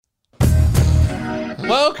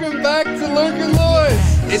Welcome back to Luke and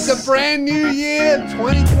Lewis. It's a brand new year,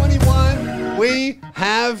 2021. We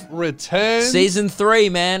have returned. Season 3,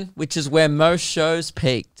 man, which is where most shows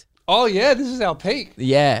peaked. Oh, yeah, this is our peak.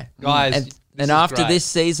 Yeah. Guys, And after this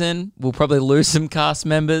season, we'll probably lose some cast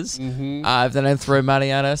members if they don't throw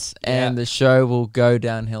money at us, and the show will go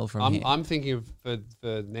downhill from here. I'm thinking of for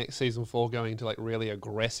next season 4 going into like really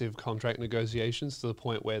aggressive contract negotiations to the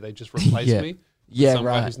point where they just replace me. Yeah, some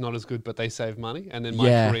guy right. who's not as good, but they save money, and then my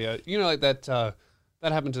career, like that.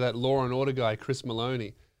 That happened to that Law and Order guy, Chris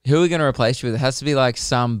Maloney. Who are we going to replace you with? It has to be like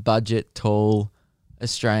some budget, tall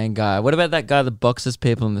Australian guy. What about that guy that boxes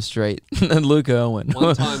people in the street? Luke Irwin.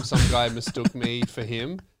 One time, some guy mistook me for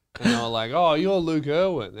him, and they were like, "Oh, you're Luke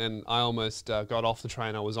Irwin," and I almost got off the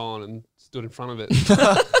train I was on and stood in front of it.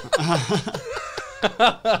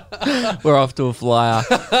 We're off to a flyer.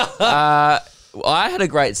 I had a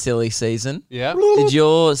great silly season. Yeah. Did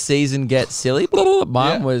your season get silly?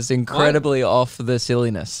 Mine was incredibly off the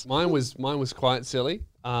silliness. Mine was quite silly.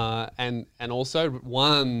 And also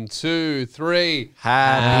 1, 2, 3.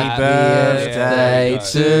 Happy birthday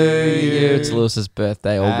to you. It's Lewis's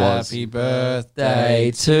birthday, or was. Happy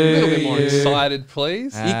birthday to A little bit more you. excited,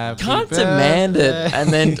 please. You can't demand it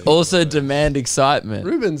and then also demand excitement.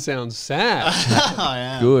 Ruben sounds sad. I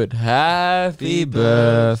am. Good. Happy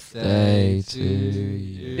birthday to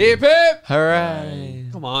you. Hip hip! Hooray.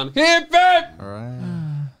 Come on, hip hip! All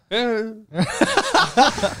right.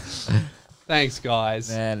 Thanks, guys.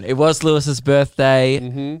 Man, it was Lewis's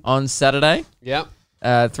birthday on Saturday. Yep.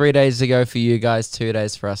 3 days ago for you guys, 2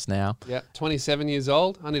 days for us now. Yep. 27 years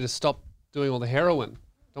old. I need to stop doing all the heroin.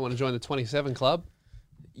 Don't want to join the 27 club.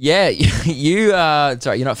 Yeah, you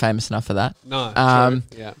sorry, you're not famous enough for that. No. Um,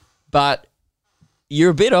 true. Yeah. But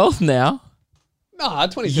you're a bit old now. No,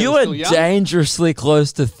 27 You is are still young. dangerously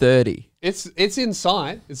close to 30. It's in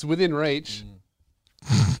sight. It's within reach.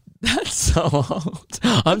 That's so old.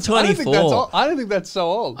 I'm I don't 24. think that's old. I don't think that's so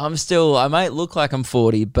old. I might look like I'm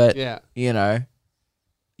 40, but Yeah. you know,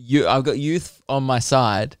 I've got youth on my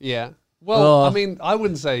side. Yeah. Well, Oh. I mean, I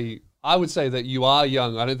would say that you are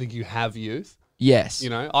young. I don't think you have youth. Yes.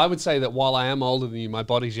 You know, I would say that while I am older than you, my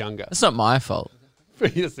body's younger. That's not my fault.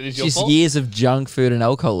 Yes, it is your Just fault. years of junk food and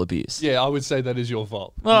alcohol abuse. Yeah, I would say that is your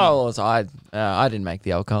fault. Well, I didn't make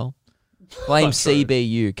the alcohol. Blame Not true.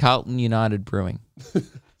 CBU, Carlton United Brewing.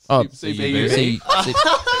 Oh, CBU. C-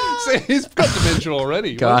 See, he's got dementia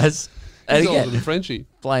already. guys. And He's older again, than Frenchie.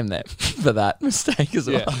 blame them for that mistake as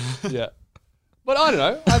well. Yeah, yeah. But I don't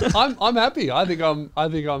know. I'm happy. I think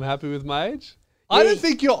I'm happy with my age. I don't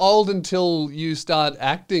think you're old until you start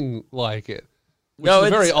acting like it. Which No, is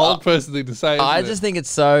a very it's- old person thing to say. I isn't it? just think it's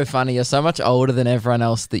so funny. You're so much older than everyone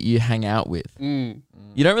else that you hang out with.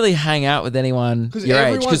 You don't really hang out with anyone 'Cause your age.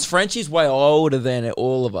 everyone- Because Frenchie's way older than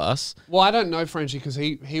all of us. Well, I don't know Frenchie because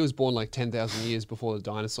he was born like 10,000 years before the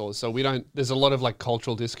dinosaurs. So we don't. There's a lot of like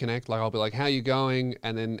cultural disconnect. Like I'll be like, "How you going?"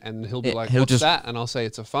 And he'll be Yeah, like, he'll "What's just- that?" And I'll say,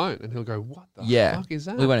 "It's a phone." And he'll go, "What the Yeah. fuck is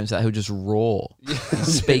that?" We won't even say that. He'll just roar. He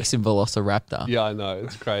speaks in Velociraptor. Yeah, I know.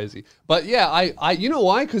 It's crazy. But yeah, I you know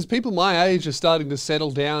why? Because people my age are starting to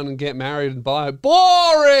settle down and get married and buy.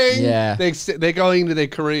 Boring! Yeah. They're going into their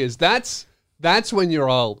careers. That's when you're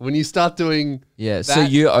old. When you start doing. Yeah, so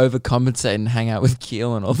that- you overcompensate and hang out with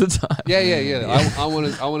Keelan all the time. Yeah. I want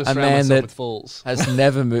to surround man myself that- with fools. Has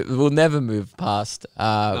never moved. Will never move past.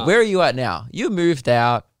 Where are you at now? You moved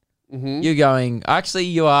out. You're going. Actually,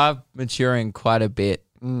 you are maturing quite a bit.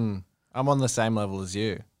 I'm on the same level as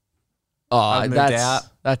you. Oh, I've moved out.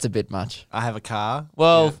 that's a bit much. I have a car.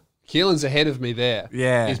 Well, Keelan's ahead of me there.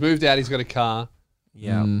 Yeah. He's moved out. He's got a car.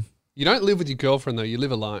 Yeah. You don't live with your girlfriend though. You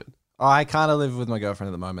live alone. I kind of live with my girlfriend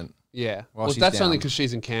at the moment. Yeah. While Well, she's that's only down. because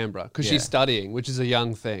she's in Canberra. Because Yeah. she's studying, which is a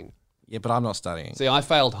young thing. Yeah, but I'm not studying. See, I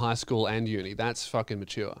failed high school and uni. That's fucking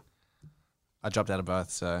mature. I dropped out of both,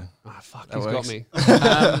 so Ah, fuck, That he's got works. me.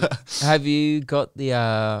 have you got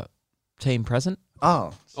the team present?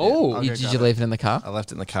 oh, Oh. I'll Did go you grab leave it in the car? I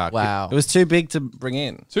left it in the car. Wow. It was too big to bring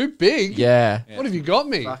in. Too big? Yeah, What have you got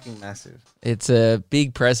me? Fucking massive. it's a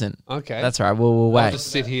big present. Okay. That's right. We'll I'll wait. just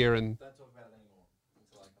sit here and...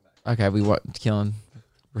 Okay, we won't. Keelan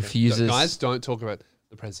refuses. Guys, don't talk about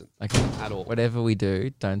the present Okay. at all. Whatever we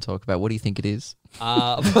do, don't talk about. What do you think it is?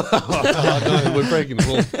 Oh, no, we're breaking the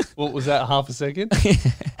rule. What was that, half a second? He's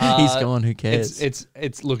gone. Who cares? It's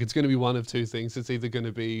look, it's going to be one of two things. It's either going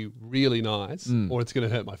to be really nice or it's going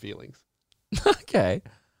to hurt my feelings. Okay.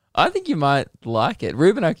 I think you might like it.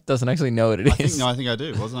 Ruben doesn't actually know what it is. I think I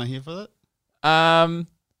do. Wasn't I here for that?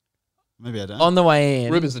 Maybe I don't. On the way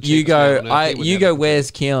in, Ruben's the you cheapest man go. on earth. He would You never go. complain.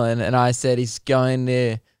 Where's Keelan? And I said he's going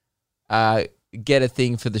to get a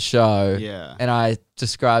thing for the show. Yeah. And I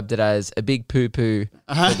described it as a big poo-poo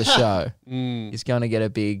for the show. He's going to get a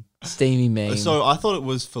big steamy meme. So I thought it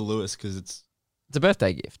was for Lewis because it's It's a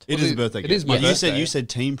birthday gift. it is a birthday it gift. is my But birthday. you said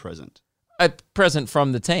team present. A present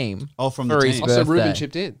from the team. Oh, from For the his team. birthday. So Ruben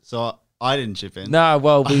chipped in. So I didn't chip in. No,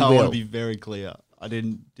 well, we I want will. to be very clear. I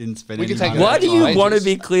didn't spend We any can take money. it Why do you Wages. want to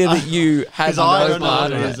be clear that you had Because I no don't know what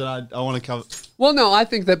part it in is, and I want to cover. Well, no, I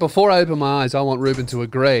think that before I open my eyes, I want Ruben to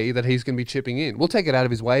agree that he's going to be chipping in. We'll take it out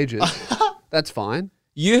of his wages. That's fine.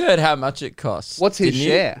 You heard how much it costs. What's his didn't you?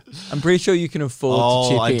 share? I'm pretty sure you can afford to Oh,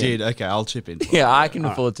 chip I in. did. Okay, I'll chip in. Yeah, I can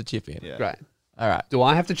afford to chip in. Yeah. Great. All right. Do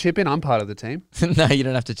I have to chip in? I'm part of the team. No, you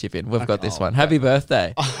don't have to chip in. We've got this one. Happy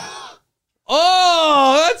birthday.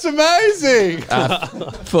 Oh, that's amazing.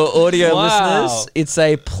 For audio Wow. listeners, it's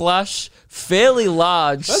a plush, fairly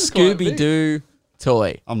large That's quite big. Scooby-Doo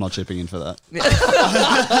toy. I'm not chipping in for that.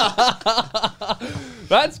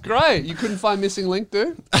 That's great. You couldn't find Missing Link,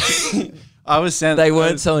 dude? I was sent. They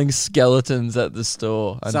weren't selling skeletons at the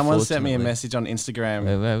store. Someone sent me a unfortunately. message on Instagram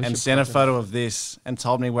Wait, we should and sent a photo of this and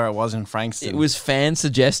told me where it was in Frankston. It was fan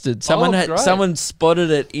suggested. Someone great. someone spotted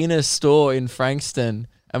it in a store in Frankston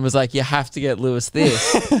and was like, "You have to get Lewis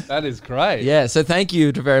this." That is great. Yeah, so thank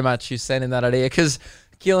you very much for sending that idea because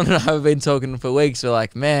Keelan and I have been talking for weeks. We're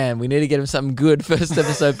like, man, we need to get him something good first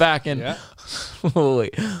episode back, and Yeah.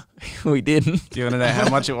 we didn't. Do you want to know how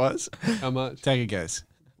much it was? How much? Take a guess.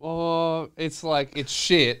 Oh, it's like, it's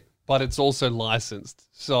shit, but it's also licensed.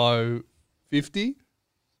 So, 50?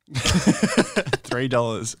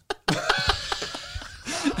 $3.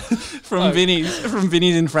 From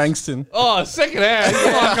Vinny's in Frankston. Oh, second hand.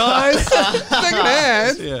 Come on, guys. Second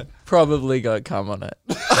hand. Yeah. Probably got come on it.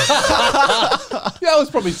 Yeah, that was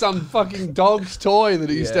probably some fucking dog's toy that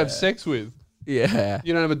he used to have sex with. Yeah,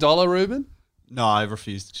 You don't have $1, Ruben? No, I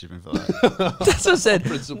refuse to chip in for that. that's what I said.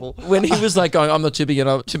 Principle. When he was like going, I'm not chipping in,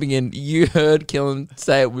 I'm chipping in, you heard Keelan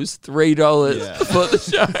say it was $3 Yeah. for the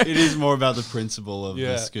show. It is more about the principle of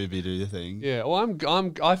Yeah. the Scooby-Doo thing. Yeah, well,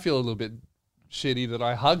 I feel a little bit shitty that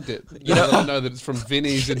I hugged it. You know- I know that it's from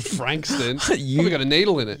Vinny's in Frankston. You- Probably got a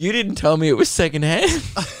needle in it. You didn't tell me it was secondhand.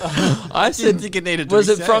 I said, think it needed to was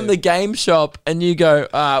be it from said. the game shop? And you go,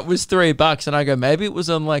 it was $3. And I go, maybe it was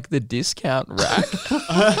on like the discount rack.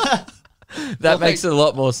 That makes a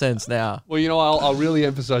lot more sense now. Well, you know, I'll really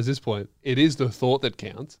emphasize this point. It is the thought that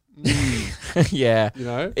counts. Yeah. You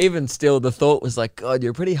know? Even still, the thought was like, God,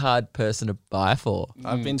 you're a pretty hard person to buy for.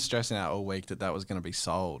 I've been stressing out all week that was going to be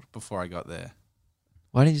sold before I got there.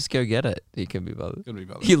 Why don't you just go get it? You can be bothered. Couldn't be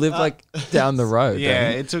bothered. You live like down the road. Yeah,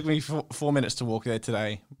 don't you? it took me 4 minutes to walk there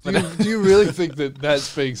today. Do you really think that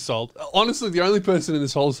that's being sold? Honestly, the only person in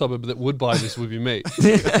this whole suburb that would buy this would be me.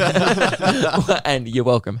 And you're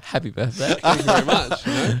welcome. Happy birthday. Thank you very much.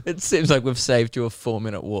 You know? It seems like we've saved you a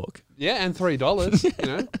 4-minute walk. Yeah, and $3. You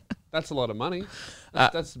know, that's a lot of money.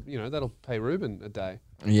 That's you know, that'll pay Ruben a day.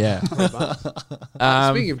 Yeah.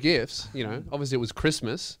 Speaking of gifts, you know, obviously it was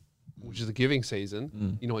Christmas, which is the giving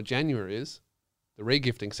season. You know what January is? The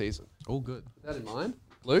re-gifting season. All good. With that in mind,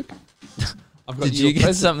 Luke, I've got Did you you a get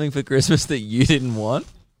present. something for Christmas that you didn't want?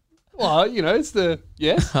 Well, you know, it's the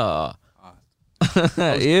yes. Oh.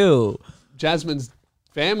 Ew. Jasmine's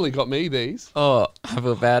family got me these. Oh, I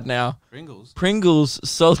feel bad now. Pringles. Pringles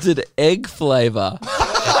salted egg flavor.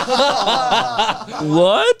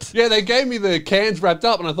 What? Yeah, they gave me the cans wrapped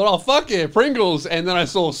up, and I thought, oh fuck yeah, Pringles. And then I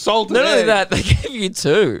saw salted Not only egg. that, they gave you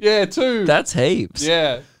 2. Yeah, 2. That's heaps.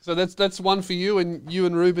 Yeah. So that's one for you, and you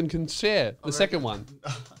and Ruben can share the second one.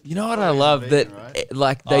 You know what I love? That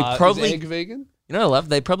like they Is probably egg vegan? you know what I love?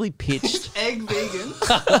 They probably pitched Egg vegan.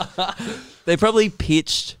 they probably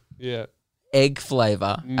pitched Yeah. egg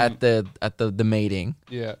flavor at the meeting.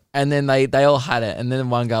 Yeah. And then they all had it, and then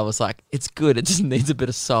one guy was like, "It's good. It just needs a bit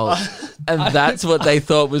of salt," and that's what they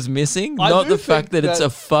thought was missing, I not do the fact think that it's that- a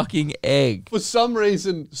fucking egg. For some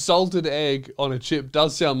reason, salted egg on a chip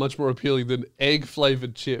does sound much more appealing than egg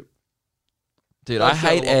flavored chip. Dude, Does I sound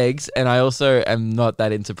hate a lot- eggs, and I also am not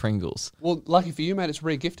that into Pringles. Well, lucky for you, mate, it's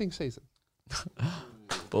re-gifting season.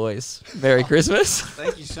 Boys, Merry Christmas.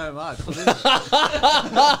 Thank you so much.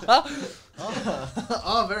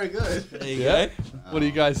 Oh, very good. There you Yeah. What do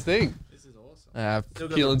you guys think? go.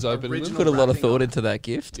 Keelan's opening them. Put a lot of thought into that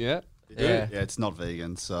gift. Yeah. Yeah. Yeah, it's not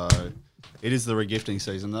vegan, so it is the regifting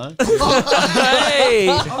season though. Hey!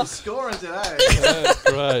 I'm scoring today. Yeah,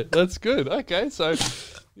 right. That's good. Okay, so,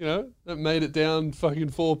 you know, that made it down fucking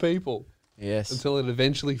 4 people Yes. until it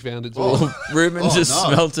eventually found its way. Well, Ruben Oh, just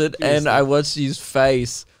no. smelt it, and I watched his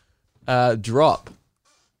face drop.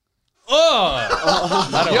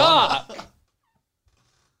 Oh! Yeah!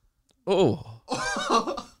 Oh.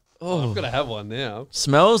 I've got to have one now.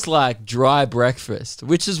 Smells like dry breakfast,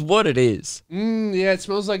 which is what it is. Yeah, it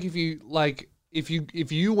smells like if you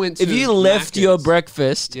went to If you left your Macca's,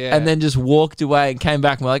 breakfast Yeah. and then just walked away and came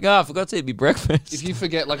back and were like, oh, I forgot to eat my breakfast. if you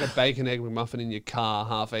forget like a bacon egg McMuffin in your car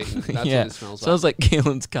half eaten, that's yeah, what it smells like. Smells like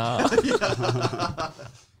Keelan's car.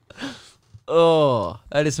 Oh,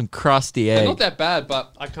 that is some crusty They're egg. not that bad,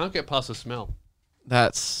 but I can't get past the smell.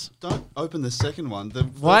 That's Don't open the second one. The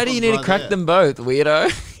why first do you one's need to right crack there. them both,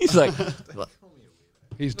 weirdo? He's like,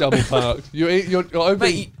 He's double parked. You're opening.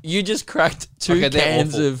 mate, you just cracked two Okay, they're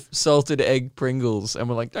cans awful. of salted egg Pringles, and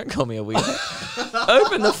we're like, don't call me a weirdo.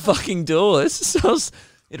 Open the fucking door. This smells.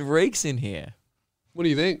 It reeks in here. What do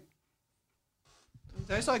you think? It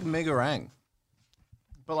tastes like Megarang.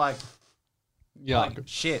 But like Yeah,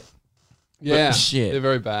 shit. yeah, shit. They're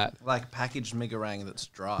very bad. Like packaged Megarang that's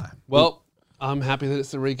dry. Well, I'm happy that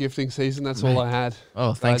it's the regifting season. That's all I had.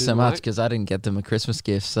 Oh, I thanks so didn't much like. because I didn't get them a Christmas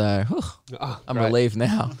gift, so Oh, I'm great. relieved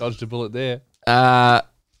now. Dodged a bullet there.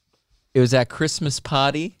 It was our Christmas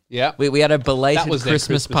party. Yeah. We had a belated That was their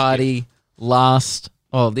Christmas Christmas party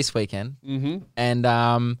this weekend. Mm-hmm.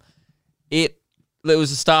 And it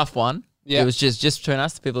was a staff one. Yeah. It was just between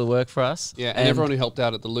us, the people who work for us. Yeah, and everyone who helped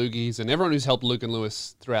out at the Loogies and everyone who's helped Luke and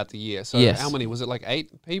Lewis throughout the year. So Yes. how many? Was it like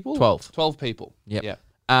 8 people? 12. 12 people. Yep. Yeah.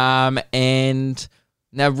 And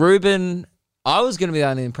now Ruben, I was going to be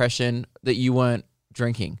under the impression that you weren't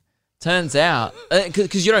drinking. Turns out,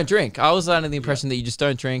 because you don't drink. I was under the impression that you just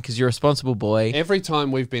don't drink because you're a responsible boy. Every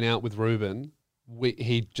time we've been out with Ruben,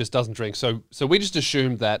 he just doesn't drink. So we just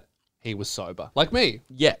assumed that he was sober. Like me.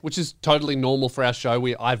 Yeah. Which is totally normal for our show.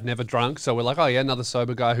 I've never drunk. So we're like, oh yeah, another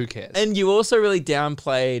sober guy. Who cares? And you also really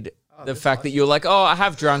downplayed the fact that you're like, oh, I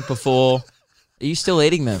have drunk before. Are you still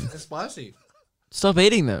eating them? They're spicy. Stop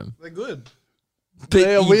eating them. They're good. But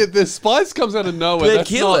yeah, you- weird. The spice comes out of nowhere. but That's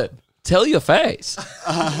kill not- it. Tell your face.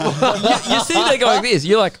 you see they're going this.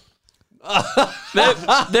 You're like,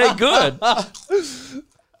 they're good. I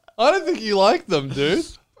don't think you like them, dude.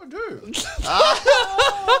 I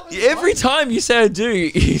do. Every time you say I do,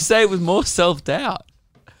 you say it with more self-doubt.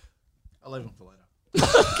 I'll leave them for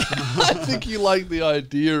later. I think you like the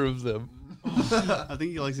idea of them. I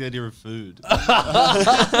think he likes the idea of food.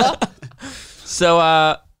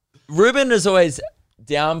 So Ruben has always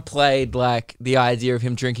downplayed like the idea of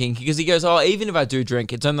him drinking because he goes, oh, even if I do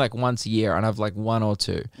drink, it's only like once a year and I've like 1 or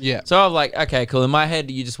 2. Yeah. So I'm like, okay, cool. In my head,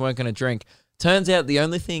 you just weren't going to drink. Turns out the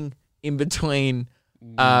only thing in between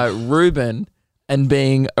Ruben and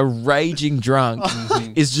being a raging drunk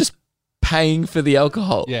is just paying for the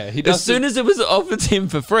alcohol. Yeah, he As doesn't- soon as it was offered to him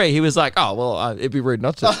for free, he was like, oh, well, it'd be rude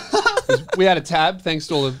not to. We had a tab, thanks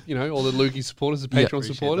to all the all the Lukey supporters, the Patreon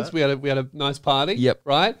Appreciate supporters. that. We had a nice party. Yep.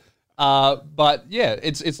 Right. But yeah,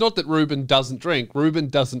 it's not that Ruben doesn't drink. Ruben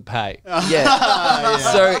doesn't pay. Yeah.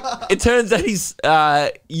 So it turns out he's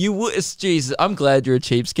you would Jesus, I'm glad you're a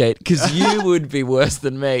cheapskate because you would be worse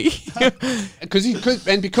than me. Because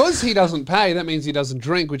he doesn't pay, that means he doesn't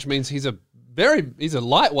drink, which means he's a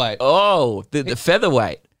lightweight. Oh, the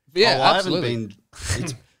featherweight. Yeah, I absolutely. haven't been.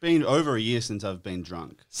 It's been over a year since I've been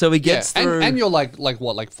drunk. So he Yeah, gets through. and you're like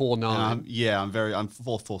what, like 4'9", And I'm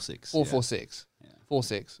 4'6". 4'6",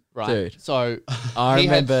 4'6", right? Dude. So I he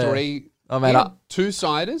remember. had 3. Oh, man, he had 2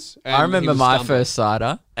 ciders. And I he remember was my stumbling. first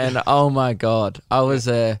cider, and oh my god, I was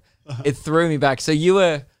it threw me back. So you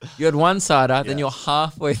had 1 cider, then Yeah. you're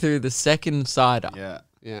halfway through the second cider, Yeah.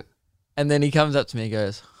 Yeah. and then he comes up to me and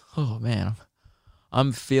goes, "Oh man,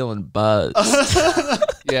 I'm feeling buzzed."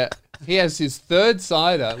 Yeah, he has his 3rd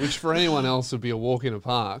cider, which for anyone else would be a walk in a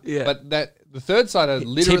park. Yeah. But the 3rd cider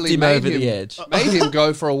literally him made over the edge. made him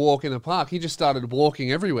go for a walk in a park. He just started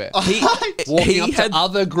walking everywhere. He, Walking up he had to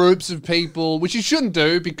other groups of people, which you shouldn't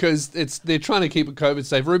do because they're trying to keep it COVID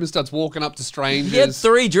safe. Ruben starts walking up to strangers. He had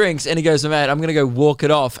 3 drinks and he goes, "Man, I'm gonna go walk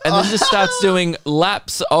it off," and then just starts doing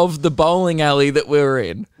laps of the bowling alley that we were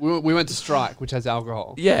in. We went to Strike, which has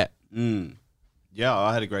alcohol. Yeah, Yeah,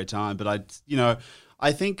 I had a great time, but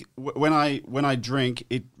I think when I drink,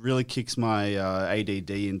 it really kicks my ADD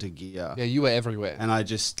into gear. Yeah, you were everywhere. And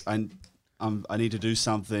I need to do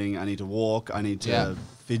something. I need to walk. I need to Yeah.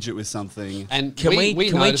 fidget with something. And can we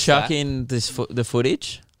noticed chuck that. in the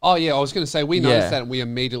footage? Oh yeah, I was going to say we noticed Yeah. that and we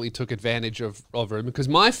immediately took advantage of Ruben because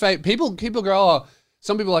people go, oh,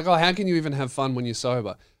 some people are like, oh, how can you even have fun when you're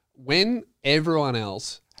sober? When everyone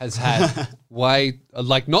else has had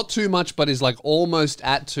like not too much, but is like almost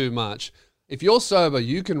at too much. If you're sober,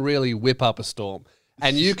 you can really whip up a storm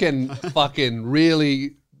and you can fucking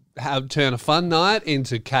really turn a fun night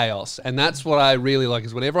into chaos. And that's what I really like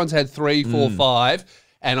is when everyone's had 3, 4, 5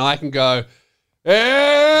 and I can go, hey,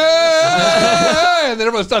 and then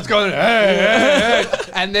everyone starts going, hey,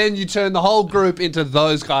 and then you turn the whole group into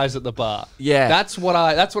those guys at the bar. Yeah. That's what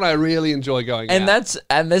I really enjoy going And out.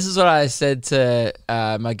 this is what I said to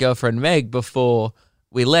my girlfriend Meg before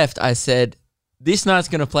we left. I said, this night's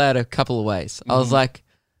going to play out a couple of ways. I was like,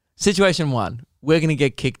 situation one, we're going to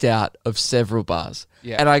get kicked out of several bars.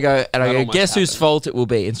 Yeah. And I go, almost guess whose happened. fault it will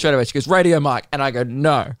be? And straight away she goes, Radio Mike. And I go,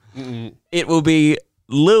 no. It will be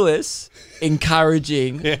Lewis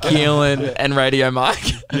encouraging Keelan and Radio Mike.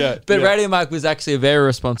 Yeah, But yeah. Radio Mike was actually a very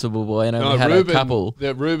responsible boy, and we had a couple.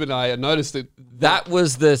 Ruben, I noticed that That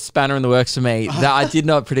was the spanner in the works for me. That I did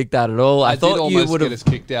not predict that at all. I did thought you almost would get have. us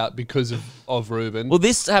kicked out because of Ruben. Well,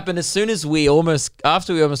 this happened as soon as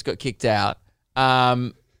after we almost got kicked out.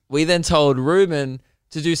 We then told Ruben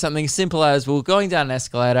to do something simple as we were going down an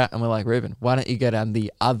escalator, and we're like, Ruben, why don't you go down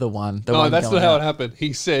the other one? no, that's not how it happened.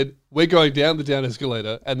 He said, we're going down the down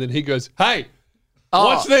escalator, and then he goes, hey,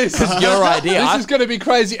 watch this. Your idea. This is going to be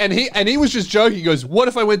crazy. And he was just joking. He goes, what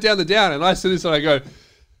if I went down the down? And I said this, and I go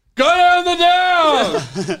down the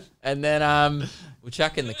down. And then we'll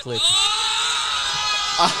chuck in the clip.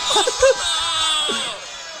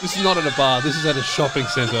 This is not at a bar. This is at a shopping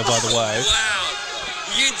centre, by the way. Wow,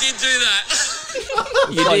 you did do that.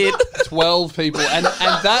 You did. 12 people. And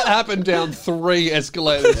that happened down 3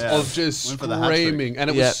 escalators Yeah. of just Went for the hat trick. screaming. And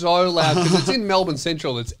it Yeah. was so loud because it's in Melbourne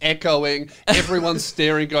Central. It's echoing. Everyone's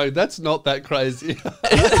staring, going, that's not that crazy.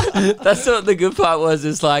 That's what the good part was.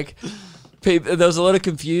 Is like, there was a lot of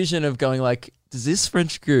confusion of going like, does this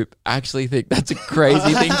French group actually think that's a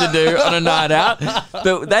crazy thing to do on a night out?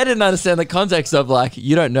 But they didn't understand the context of like,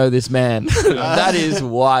 you don't know this man. That is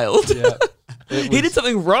wild. Yeah. He did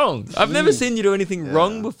something wrong. I've never seen you do anything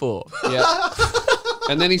wrong before. Yeah.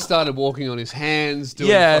 And then he started walking on his hands,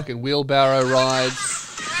 doing Yeah. fucking wheelbarrow rides.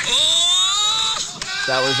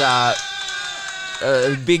 That was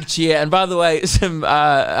a big cheer. And by the way, some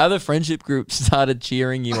other friendship groups started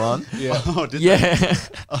cheering you on. Yeah. Oh, did they? Yeah.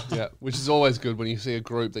 Yeah. Which is always good when you see a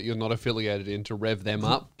group that you're not affiliated in to rev them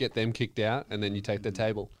up, get them kicked out, and then you take their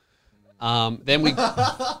table. Then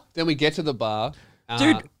we get to the bar.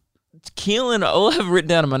 Dude, Keelan, all I have written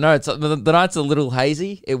down in my notes, the night's a little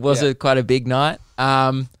hazy. It was Yeah. quite a big night.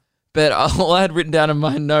 But all I had written down in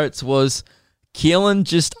my notes was Keelan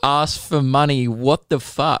just asked for money. What the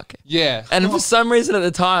fuck? Yeah. And for some reason at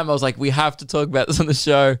the time, I was like, we have to talk about this on the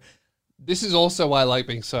show. This is also why I like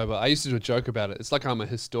being sober. I used to do a joke about it. It's like I'm a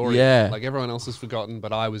historian. Yeah. Like everyone else has forgotten,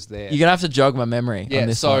 but I was there. You're gonna have to jog my memory on Yeah,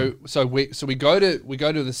 this so one. we go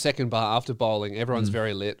to the second bar after bowling. Everyone's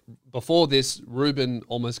very lit. Before this, Ruben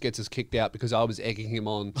almost gets us kicked out because I was egging him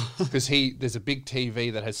on because there's a big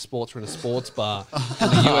TV that has sports. We're in a sports bar and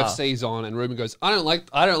the UFC's on, and Ruben goes, I don't like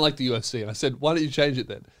the UFC. And I said, why don't you change it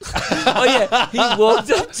then? Oh yeah, he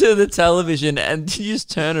walked up to the television and you just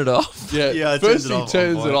turn it off. Yeah, I first turned it he off at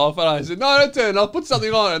turns one it point. off, and I said, no, don't turn it off. Put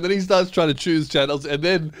something on, and then he starts trying to choose channels, and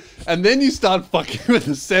then you start fucking with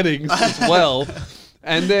the settings as well.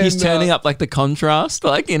 And then He's turning up like the contrast,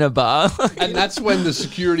 like in a bar. and that's when the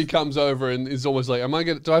security comes over and is almost like,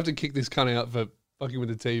 do I have to kick this cunt out for fucking with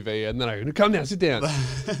the TV? And then I go, come down, sit down.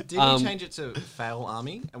 Did we change it to Fail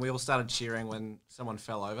Army? And we all started cheering when someone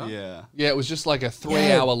fell over? Yeah. Yeah, it was just like a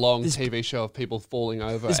 3-hour long TV show of people falling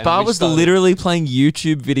over. This and bar we was started- literally playing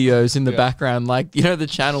YouTube videos in the Yeah. background, like, you know, the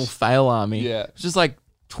channel Fail Army. Yeah. It's just like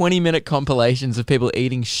 20-minute compilations of people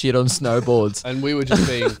eating shit on snowboards. And we were just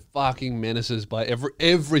being fucking menaces by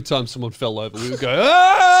every time someone fell over. We would go,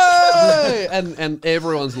 hey! and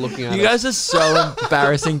everyone's looking at You us. guys are so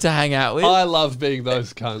embarrassing to hang out with. I love being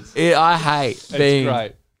those cunts. I hate It's being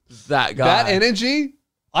great. that guy. That energy,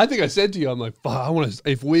 I think I said to you, I'm like, fuck, I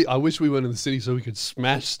wish we went in the city so we could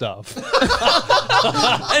smash stuff.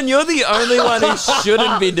 And you're the only one who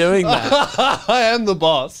shouldn't be doing that. I am the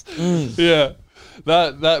boss. Yeah.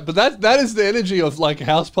 That is the energy of like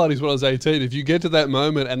house parties when I was 18. If you get to that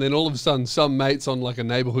moment and then all of a sudden some mates on like a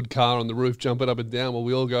neighborhood car on the roof jumping up and down while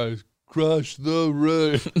we all go, crush the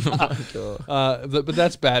roof. But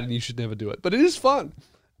that's bad and you should never do it. But it is fun.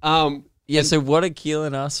 Yeah, so what did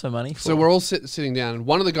Keelan ask for money for? So we're all sitting down, and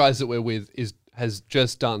one of the guys that we're with has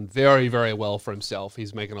just done very, very well for himself.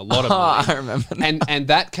 He's making a lot of money. I remember that. And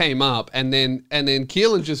that came up, and then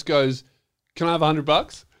Keelan just goes, "Can I have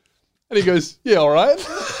 $100?" And he goes, "Yeah, all right."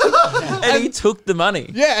 And he took the money.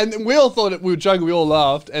 Yeah, and we all thought we were joking. We all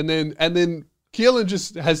laughed, and then Keelan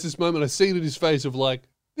just has this moment. I see it in his face of like,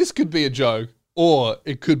 this could be a joke, or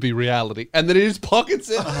it could be reality, and then he just pockets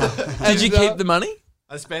it. Did you keep the money?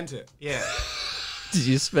 I spent it. Yeah. Did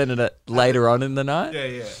you spend it later on in the night? Yeah,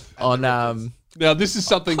 yeah. On Now, this is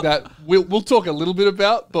something that we'll talk a little bit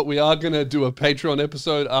about, but we are going to do a Patreon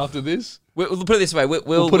episode after this. We'll put it this way.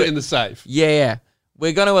 We'll put it in the safe. Yeah.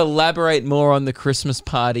 We're going to elaborate more on the Christmas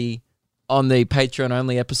party on the Patreon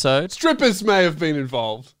only episode. Strippers may have been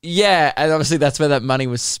involved. Yeah, and obviously that's where that money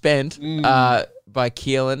was spent by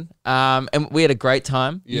Keelan. And we had a great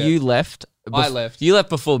time. Yeah. You left. I left. You left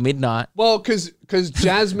before midnight. Well, because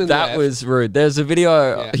Jasmine That left. was rude. There's a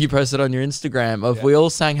video you posted on your Instagram of we all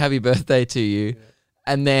sang happy birthday to you.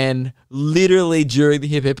 And then literally during the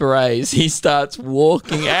hip hip arrays, he starts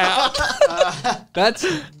walking out. That's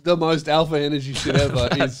the most alpha energy shit ever.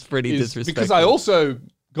 That's pretty disrespectful. Because I also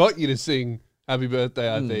got you to sing happy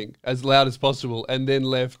birthday, I think, as loud as possible, and then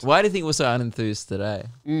left. Why do you think we're so unenthused today?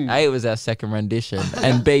 A, it was our second rendition.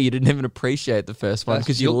 And B, you didn't even appreciate the first one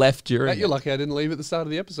because you left during You're it. lucky I didn't leave at the start of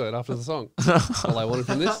the episode after the song. That's all I wanted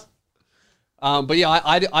from this. But yeah,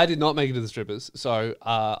 I did not make it to the strippers. So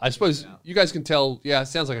I suppose you guys can tell, it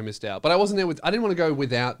sounds like I missed out. But I wasn't there I didn't want to go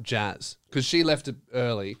without Jazz because she left it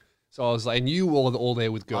early. So I was like, and you were all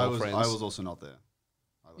there with girlfriends. I was also not there.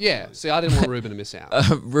 Yeah, see, I didn't want Ruben to miss out.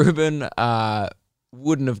 Ruben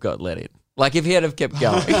wouldn't have got let in. Like if he had have kept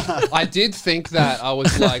going. I did think that. I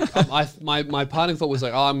was like, my parting thought was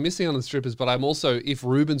like, oh, I'm missing on the strippers, but I'm also, if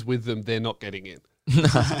Ruben's with them, they're not getting in.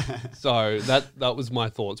 So that was my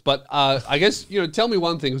thoughts. But I guess, tell me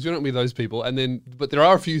one thing, because you're not with those people, but there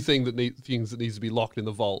are a few things that needs to be locked in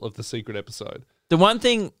the vault of the secret episode. The one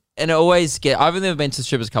thing, and I always I've only been to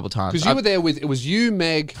strippers a couple times. Because you were there it was you,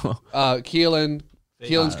 Meg,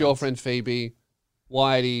 Keelan's girlfriend, Phoebe,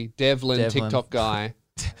 Whitey, Devlin, TikTok guy,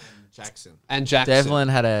 Jackson. and Jackson. Devlin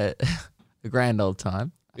had a grand old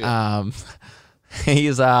time. Yeah.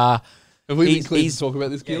 He's Have we been clear he's to talk about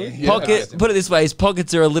this, Keelan? pocket. Put it this way: his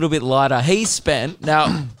pockets are a little bit lighter. He spent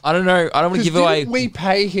now. I don't know. I don't want to give away. Didn't we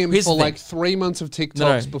pay him Here's for the like thing. 3 months of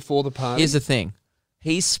TikToks before the party? Here's the thing: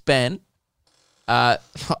 he spent.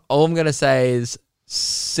 All I'm gonna say is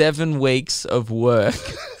 7 weeks of work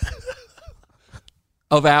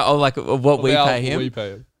of what we pay him We pay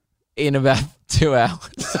him. in about 2 hours.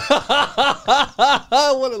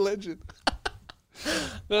 What a legend.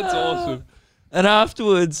 That's awesome. And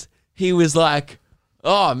afterwards, he was like,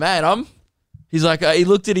 "Oh man, He's like, he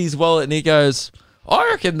looked at his wallet and he goes, "I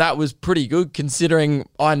reckon that was pretty good considering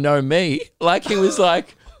I know me." Like he was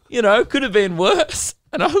like, could have been worse.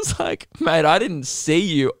 And I was like, "Mate, I didn't see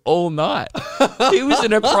you all night." He was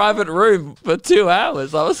in a private room for 2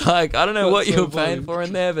 hours. I was like, I don't know what That's you so were paying funny. for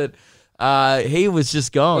in there, but he was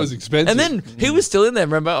just gone. It was expensive. And then he was still in there.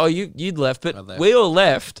 Remember? Oh, you'd left, but we all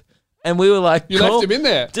left. And we were like, You left him in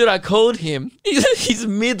there. Dude, I called him. He's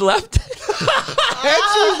mid-lap.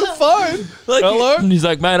 Answering the phone. Like, Hello? And he's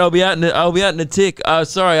like, "Mate, I'll be out in a tick.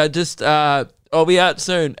 Sorry, I'll be out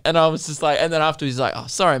soon." And I was just like, and then after he's like, "Oh,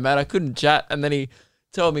 sorry, mate, I couldn't chat." And then he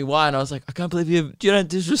told me why, and I was like, "I can't believe you know how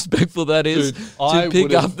disrespectful that is Dude, I to pick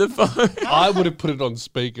would've- up the phone." I would have put it on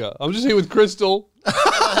speaker. I'm just here with Crystal.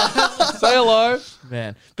 Say hello.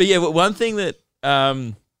 Man. But yeah, but one thing that,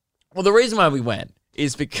 the reason why we went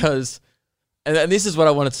is because, and this is what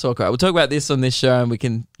I wanted to talk about. We'll talk about this on this show and we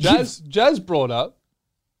can. Jazz brought up,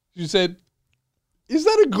 she said, is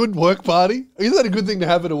that a good work party? Is that a good thing to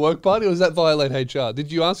have at a work party, or does that violate HR? Did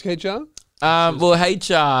you ask HR? Well,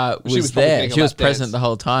 HR was, was probably there. getting a She was lap present dance. the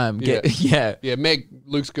whole time. Yeah. Yeah. Yeah, Meg,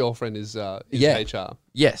 Luke's girlfriend, is Yeah. HR.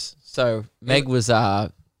 Yes. So Meg was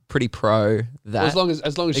pretty pro that. Well, as long as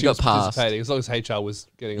It she got was passed. participating, as long as HR was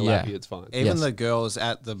getting a lappy, it's fine. Even Yes. the girls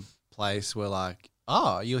at the place were like,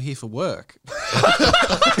 "Oh, you're here for work."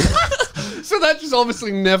 So that just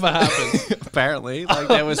obviously never happened. Apparently, like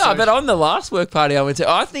there was No, but on the last work party I went to,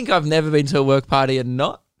 I think I've never been to a work party and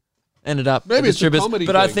not ended up Maybe at the it's a strippers. comedy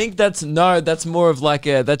But I thing. think that's more of like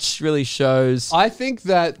really shows I think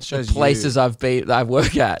that places I've been that I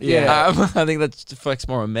work at. Yeah. I think that reflects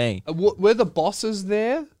more on me. were the bosses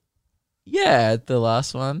there? Yeah, the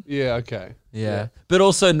last one. Yeah, okay. Yeah. But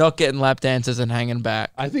also not getting lap dances and hanging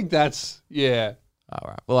back. I think that's, yeah. All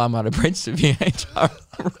right. Well, I might have breached a few HR.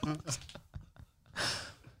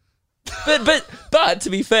 But to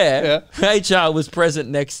be fair, HR was present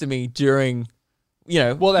next to me during,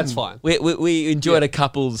 Well, that's fine. we enjoyed Yeah. a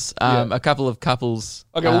couple of couples.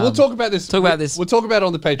 Okay, well, we'll talk about this. talk about this. We'll talk about it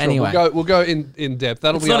on the Patreon. Anyway. We'll go in depth.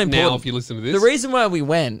 That'll It's be not up now important. if you listen to this. The reason why we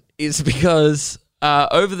went is because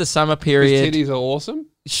over the summer His period, titties are awesome.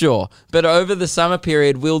 sure, but over the summer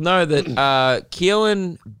period, we'll know that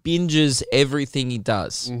Keelan binges everything he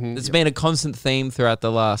does. It's been a constant theme throughout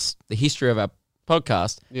the history of our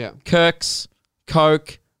podcast. Yeah. Kirk's,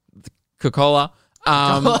 Coke, Coca-Cola.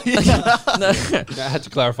 I had to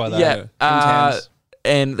clarify that. Yeah.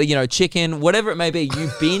 and chicken, whatever it may be. You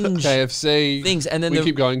binge KFC things, and then we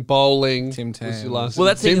keep going bowling. Tim was your Tam. last well,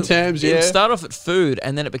 that's Tim Tams. It Yeah, started off at food,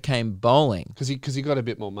 and then it became bowling, because he got a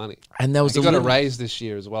bit more money. and there was He a got a little- raise this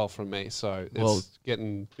year as well from me, so it's Well,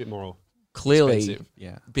 getting a bit more clearly expensive.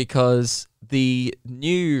 Yeah. because the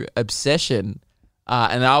new obsession,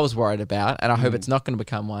 and I was worried about, and I hope it's not going to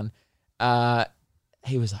become one.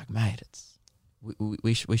 He was like, "Mate,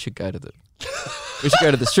 we should go to the." We should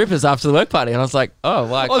go to the strippers after the work party. And I was like, oh,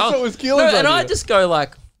 like... Oh, so it was Keelan's and I idea. just go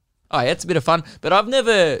like, oh, yeah, it's a bit of fun. But I've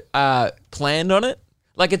never planned on it.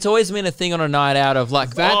 Like, it's always been a thing on a night out of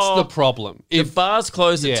like, That's the problem. The bars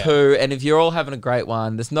close Yeah. at 2, and if you're all having a great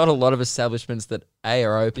one, there's not a lot of establishments that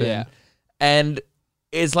are open. Yeah. And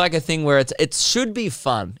it's like a thing where it should be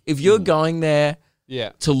fun. If you're going there Yeah.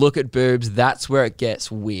 to look at boobs, that's where it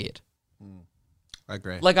gets weird. I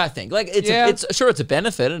agree. Like, I think, like it's Yeah. it's a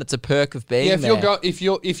benefit and it's a perk of being Yeah, if there.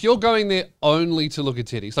 if you're going there only to look at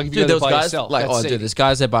titties, like if you Dude, go there those by guys yourself, like, that's oh, seedy. dude, this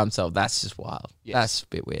guy's there by himself. That's just wild. Yes. That's a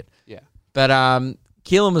bit weird. Yeah. But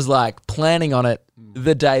Keelan was like planning on it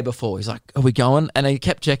the day before. He's like, "Are we going?" And he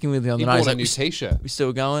kept checking with me on He the night. He's bought a like, new T-shirt. "We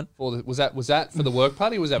still going?" Was that for the work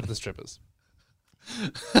party? Or was that for the strippers?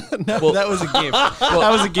 No, that was a gift. That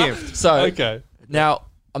was a gift. So Okay. now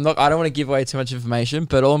I don't want to give away too much information,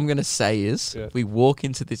 but all I'm going to say is Yeah. we walk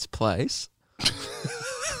into this place.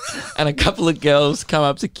 And a couple of girls come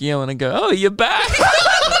up to Keelan and go, "Oh, you're back."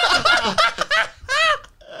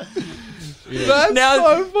 That's Now,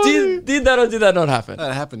 so funny. did that or did that not happen?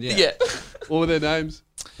 That happened, yeah. Yeah. What were their names?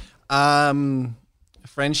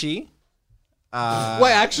 Frenchie.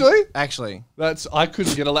 Wait, actually, Actually, I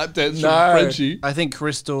couldn't get a lap dance No. from Frenchie. I think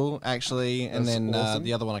Crystal, actually, and That's then awesome.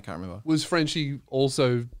 the other one I can't remember. Was Frenchie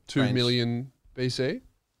also 2 French. million BC?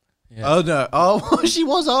 Yeah. Oh, no. Oh, she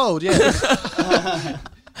was old, yeah.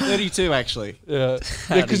 32, actually. Yeah.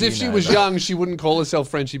 How Because do if you she know was that? young, she wouldn't call herself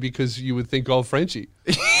Frenchie because you would think, oh, Frenchie.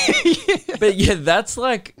 But yeah,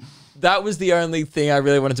 that was the only thing I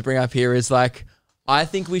really wanted to bring up here is like, I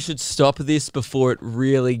think we should stop this before it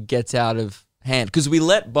really gets out of hand. Because we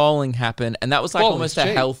let bowling happen, and that was like Bowling's almost a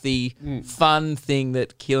cheap. healthy, fun thing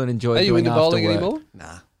that Keelan enjoyed Are you doing into after bowling work. anymore?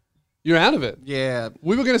 Nah. You're out of it. Yeah.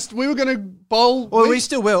 We were gonna bowl. Well, we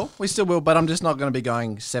still will. We still will, but I'm just not going to be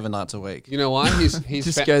going 7 nights a week. You know why? He's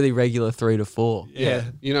Just go the regular 3 to 4. Yeah.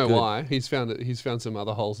 You know Good. why? He's found some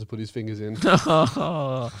other holes to put his fingers in.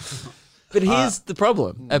 But here's the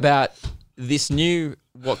problem about this new,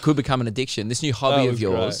 what could become an addiction, this new hobby That of was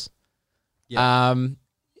yours. Yeah.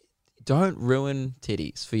 Don't ruin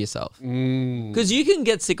titties for yourself. Mm. Because you can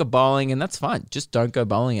get sick of bowling, and that's fine. Just don't go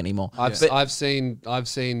bowling anymore. I've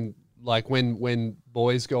seen like when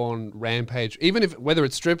boys go on rampage, even if whether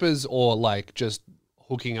it's strippers or like just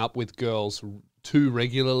hooking up with girls too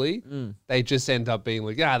regularly, they just end up being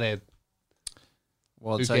like, they're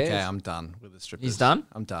Well, it's Who okay. cares? I'm done with the strippers. He's done?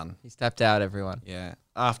 I'm done. He's tapped out, everyone. Yeah.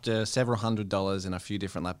 After several $100s and a few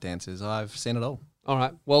different lap dances, I've seen it all. all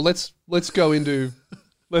right. Well, let's go into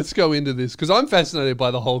this because I'm fascinated by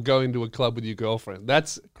the whole going to a club with your girlfriend.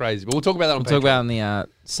 That's crazy. But we'll talk about that on We'll talk Patreon.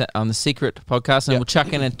 about on the Secret podcast, and we'll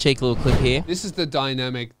chuck in a cheeky little clip here. This is the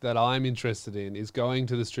dynamic that I'm interested in: is going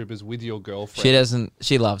to the strippers with your girlfriend.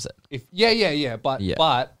 She loves it. If but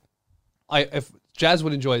Yeah. if Jazz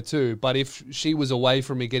would enjoy it too. But if she was away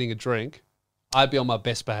from me getting a drink, I'd be on my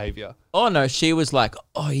best behavior. Oh no, she was like,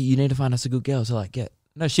 "Oh, you need to find us a good girl." So like, get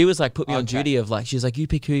no. She was like, put me on Okay. duty of like, she's like, you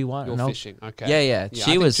pick who you want. You're and I'll- fishing, okay? Yeah. I She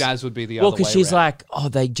think was Jazz would be the well, other way because she's around. like, oh,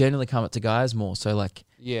 they generally come up to guys more. So like,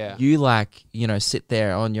 Yeah. you like, sit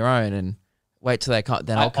there on your own and wait till they come.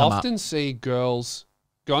 Then I I'll come often up. see girls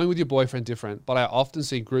going with your boyfriend different, but I often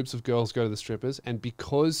see groups of girls go to the strippers, and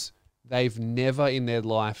because they've never in their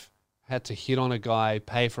life had to hit on a guy,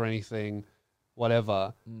 pay for anything,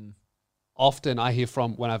 whatever. Often I hear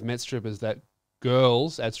from when I've met strippers that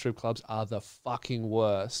girls at strip clubs are the fucking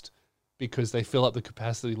worst because they fill up the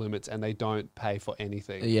capacity limits and they don't pay for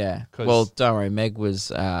anything. Yeah. 'Cause- Well, don't worry. Meg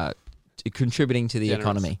was contributing to the Generous.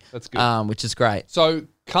 economy, That's good. which is great. So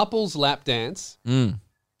couples lap dance. You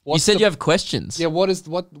What's said the- you have questions. Yeah, what's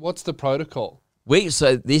the protocol?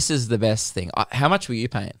 So this is the best thing. How much were you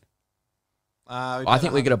paying? I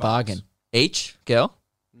think we got a bargain. Each girl?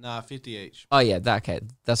 Nah, 50 each. Oh yeah, okay.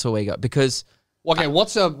 That's what we got. Because Okay,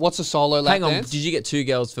 what's a solo lap hang on, dance? did you get 2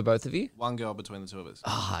 girls for both of you? One girl between the two of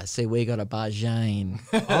us. See, we got a bargain.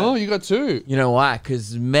 Oh, you got 2. You know why?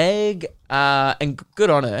 Because Meg, and good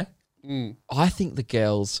on her. Mm. I think the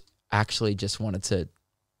girls actually just wanted to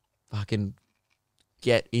fucking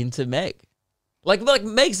get into Meg. Like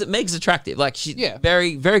Meg's attractive. Like she's Yeah.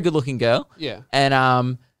 very, very good looking girl. Yeah.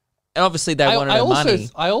 And obviously they wanted her money.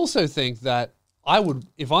 I also think that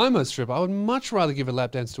if I'm a stripper, I would much rather give a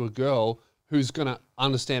lap dance to a girl who's going to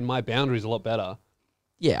understand my boundaries a lot better.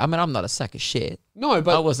 Yeah, I mean, I'm not a sack of shit. No,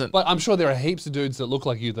 but I wasn't. But I'm sure there are heaps of dudes that look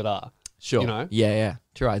like you that are. Sure. You know? Yeah.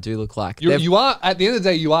 True, I do look like. You are, at the end of the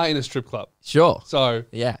day, you are in a strip club. Sure. So,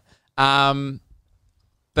 Yeah.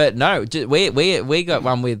 But no, we got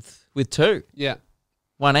one with two. yeah.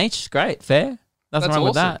 One each. Great. Fair. Nothing That's wrong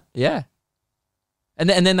with awesome. that. Yeah. And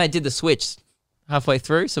then they did the switch halfway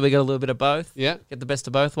through, so we got a little bit of both. Yeah. Get the best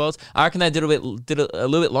of both worlds. I reckon they did a little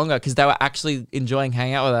bit longer because they were actually enjoying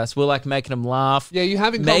hanging out with us. We're like making them laugh. Yeah, you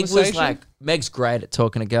having Meg conversation. was like, Meg's great at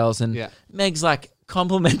talking to girls, and Yeah. Meg's like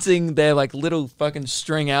complimenting their like little fucking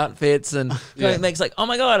string outfits, and Yeah. Meg's like, oh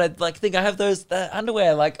my god, I like think I have those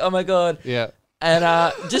underwear, like oh my god, Yeah.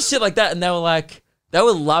 and just shit like that, and they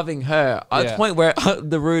were loving her at Yeah. the point where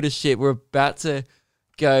the rudest shit. We're about to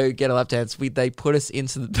go get a lap dance. They put us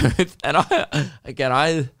into the booth, and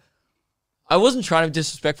I wasn't trying to be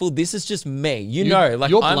disrespectful. This is just me. You know, like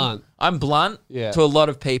you're I'm blunt. I'm blunt Yeah. to a lot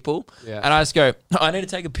of people. Yeah. And I just go, I need to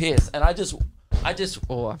take a piss. And I just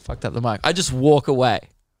oh, I fucked up the mic. I just walk away.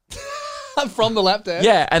 From the lap dance.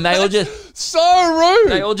 Yeah. And they all just So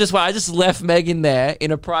rude. I just left Meg in there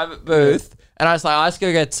in a private booth. And I was like, I just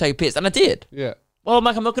gotta go take a piss. And I did. Yeah. Well, I'm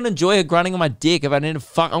like, I'm not gonna enjoy her grunting on my dick if I need to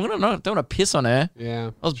fuck. Don't want to piss on her.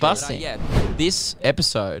 Yeah. I was busting. Yeah. This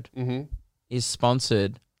episode is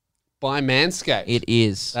sponsored. By Manscaped. It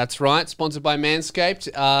is. That's right. Sponsored by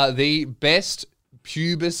Manscaped, the best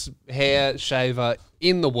pubis hair shaver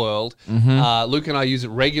in the world. Luke and I use it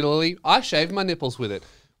regularly. I shave my nipples with it.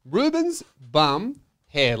 Ruben's bum,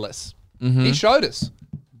 hairless. He showed us.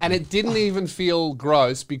 And it didn't even feel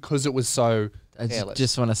gross because it was so I hairless.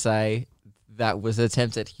 just want to say that was an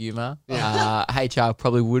attempt at humor. HR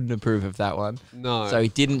probably wouldn't approve of that one. No. So he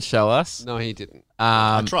didn't show us. No, he didn't.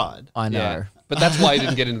 I tried. I know. Yeah. But that's why he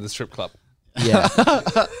didn't get into the strip club. Yeah.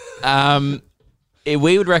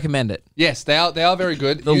 We would recommend it. Yes, they are very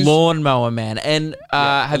good. The lawnmower man. And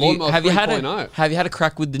have you Lawnmower had 3.0. a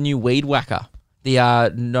crack with the new weed whacker?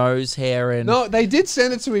 The nose hair and No, they did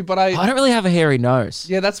send it to me, but I don't really have a hairy nose.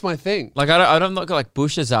 yeah, that's my thing. Like I've not got like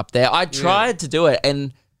bushes up there. I tried to do it,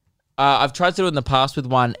 and I've tried to do it in the past with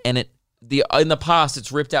one, and in the past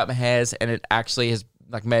it's ripped out my hairs, and it actually has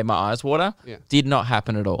like made my eyes water. Yeah. Did not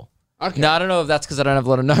happen at all. Okay. Now I don't know if that's because I don't have a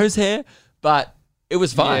lot of nose hair, but it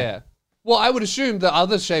was fine. Yeah. Well, I would assume the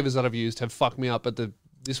other shavers that I've used have fucked me up, but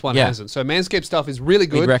this one Yeah. hasn't. So Manscaped stuff is really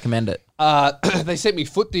We'd good. recommend it. They sent me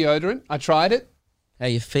foot deodorant. I tried it.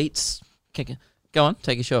 Hey, your feet's kicking. Go on,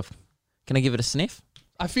 take your shoe off. Can I give it a sniff?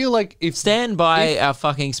 I feel like if Stand by our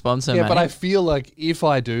fucking sponsor, yeah, mate. but I feel like if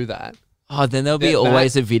I do that, Oh, then there'll be That-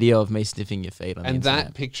 always a video of me sniffing your feet on the and internet.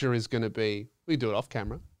 that picture is going to be, we do it off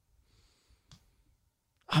camera.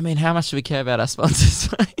 I mean, how much do we care about our sponsors,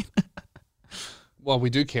 mate? Well, we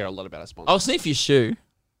do care a lot about our sponsors. I'll sniff your shoe.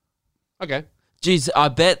 Okay. Jeez, I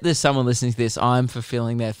bet there's someone listening to this. I'm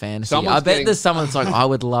fulfilling their fantasy. Someone's I bet getting- there's someone that's like, I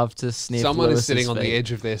would love to sniff. Someone is Lewis's sitting on the feet.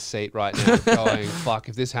 edge of their seat right now going, fuck,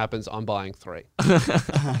 if this happens, I'm buying 3.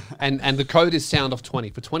 and the code is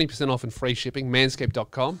SOUNDOFF20 for 20% off and free shipping,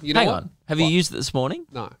 manscaped.com. You know Hang what? on. Have you used it this morning?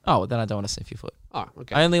 No. Oh, well, then I don't want to sniff your foot. Oh,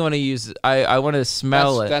 okay. I only want to use. I want to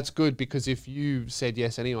smell it. That's good because if you said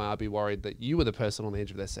yes anyway, I'd be worried that you were the person on the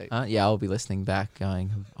edge of their seat. Yeah, I'll be listening back,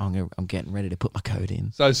 going, I'm getting ready to put my code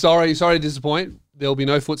in. So sorry to disappoint. There'll be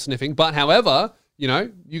no foot sniffing. But however, you know,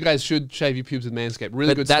 you guys should shave your pubes with Manscaped.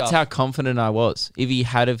 Really But good that's stuff. how confident I was. If he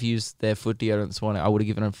had have used their foot deodorant this morning, I would have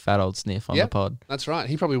given him a fat old sniff on the pod. That's right.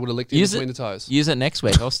 He probably would have licked it Use between it- the toes. Use it next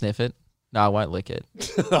week. I'll sniff it. No, I won't lick it.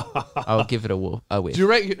 I'll give it a whiff. Do you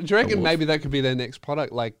reckon wolf. maybe that could be their next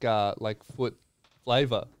product, like foot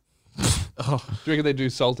flavor? Do you reckon they do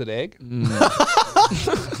salted egg?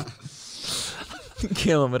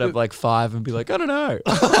 Kill him at like 5 and be like, I don't know.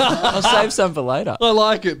 I'll save some for later. I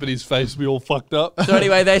like it, but his face will be all fucked up. So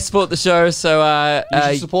anyway, they support the show. So You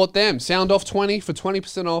should support them. Sound Off 20 for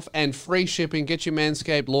 20% off and free shipping. Get your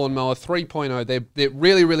Manscaped Lawnmower 3.0. They're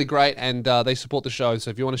really, really great, and they support the show.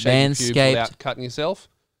 So if you want to shave your pubes Manscaped. without cutting yourself,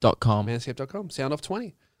 .com. manscaped.com. Sound Off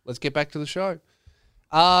 20. Let's get back to the show.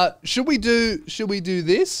 Should we do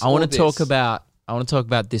this? I want or to talk this?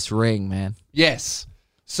 about this ring, man. Yes.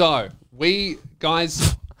 So we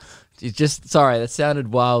guys. Sorry, that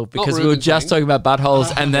sounded wild because we were Ruben's just ring. talking about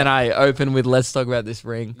buttholes, and then I opened with let's talk about this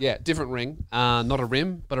ring. Yeah, different ring. Not a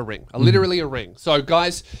rim, but a ring. Mm-hmm. Literally a ring. So,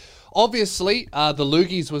 guys, obviously, the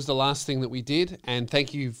Loogies was the last thing that we did. And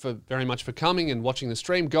thank you very much for coming and watching the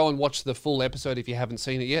stream. Go and watch the full episode if you haven't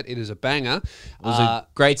seen it yet. It is a banger. It was a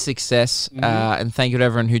great success, and thank you to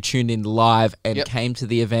everyone who tuned in live and Yep. came to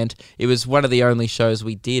the event. It was one of the only shows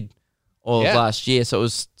we did all Yeah. of last year. So it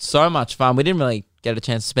was so much fun. We didn't really get a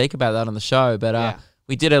chance to speak about that on the show, but Yeah.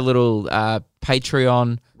 we did a little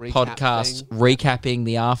Patreon Recap podcast thing. recapping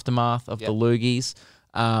the aftermath of Yep. the Loogies,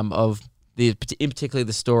 in particular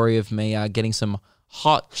the story of me getting some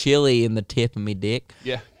hot chili in the tip of my dick.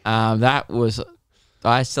 Yeah. That was,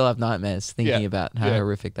 I still have nightmares thinking Yeah. about how Yeah.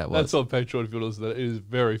 horrific that was. That's on Patreon if you want to. That is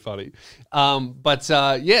very funny.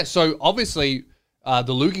 Yeah, so obviously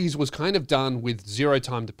the Loogies was kind of done with zero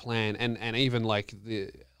time to plan, and even like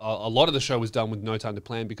a lot of the show was done with no time to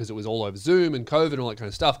plan because it was all over Zoom and COVID and all that kind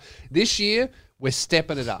of stuff. This year, we're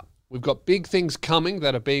stepping it up. We've got big things coming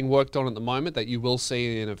that are being worked on at the moment that you will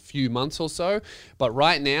see in a few months or so. But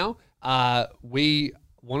right now, we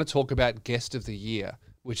want to talk about Guest of the Year,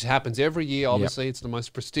 which happens every year. Obviously, it's the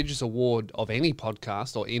most prestigious award of any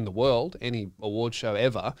podcast or in the world, any award show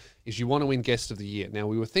ever, is you want to win Guest of the Year. Now,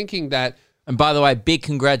 we were thinking that And by the way, big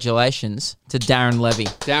congratulations to Darren Levy,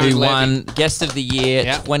 Darren who Levy. won Guest of the Year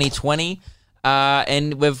Yeah. 2020.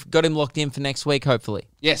 And we've got him locked in for next week, hopefully.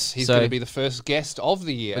 yes, he's So- going to be the first guest of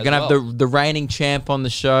the year. We're going to have the reigning champ on the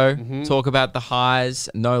show, talk about the highs,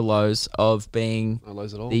 no lows of being No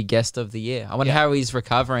lows at all. the Guest of the Year. I wonder Yeah. how he's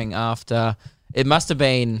recovering after, it must have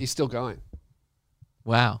been, He's still going.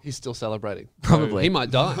 wow. He's still celebrating. Probably. He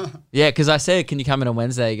might die. Yeah, because I said, can you come in on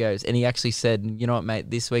Wednesday? He goes, and he actually said, you know what, mate,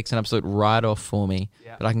 this week's an absolute write-off for me,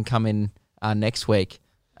 Yeah. but I can come in next week.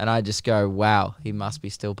 And I just go, wow, he must be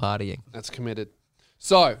still partying. That's committed.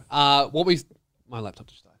 So, my laptop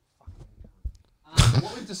just died.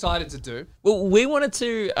 What we've decided to do, Well, we wanted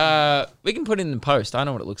to, we can put it in the post. I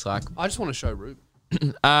know what it looks like. I just want to show Rube.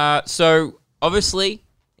 So, obviously,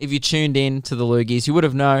 if you tuned in to the Loogies, you would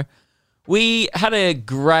have known we had a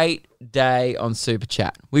great day on Super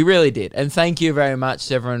Chat. We really did. And thank you very much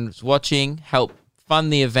to everyone who's watching, helped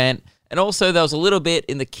fund the event. And also, there was a little bit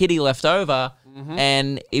in the kitty left over.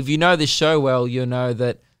 And if you know this show well, you'll know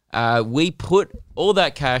that we put all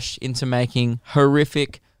that cash into making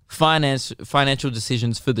horrific financial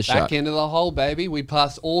decisions for the show. Back into the hole, baby. We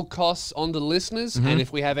pass all costs on to the listeners, and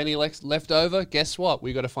if we have any left over, guess what?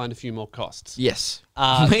 We got to find a few more costs. Yes.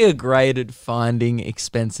 We are great at finding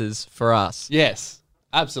expenses for us. Yes,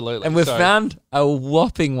 absolutely. And we've So- found a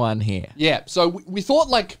whopping one here. Yeah, so we thought,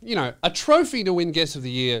 like, you know, a trophy to win Guest of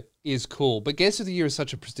the Year is cool, but Guest of the Year is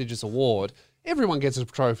such a prestigious award. Everyone gets a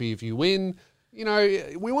trophy if you win. You know,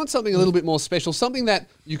 we want something a little bit more special, something that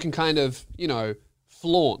you can kind of, you know,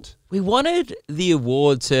 flaunt. We wanted the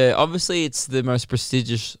award to, obviously it's the most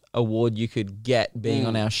prestigious award you could get being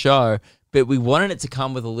on our show, but we wanted it to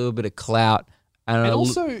come with a little bit of clout. And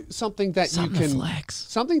also something that something you to can flex.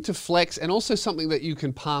 something to flex, and also something that you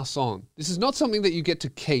can pass on. This is not something that you get to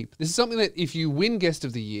keep. This is something that if you win Guest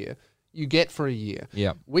of the Year, you get for a year.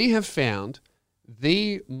 Yeah. We have found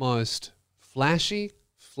the most flashy,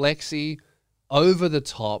 flexy, over the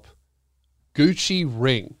top Gucci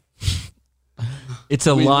ring. It's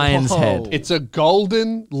a lion's head. It's a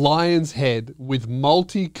golden lion's head with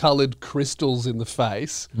multicolored crystals in the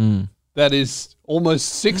face. That is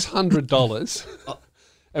almost $600.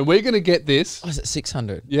 And we're going to get this. Oh, is it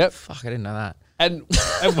 600? Yep. Fuck, I didn't know that. And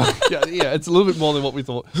yeah, it's a little bit more than what we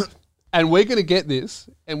thought. And we're going to get this,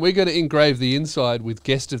 and we're going to engrave the inside with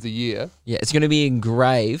Guest of the Year. Yeah, it's going to be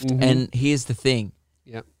engraved. And here's the thing.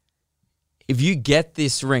 Yeah. If you get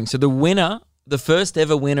this ring, so the winner, the first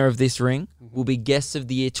ever winner of this ring will be Guest of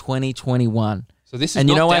the Year 2021. So this is And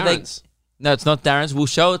you not know why Darren's. No, it's not Darren's. We'll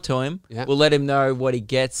show it to him. Yeah. We'll let him know what he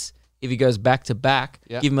gets if he goes back to back.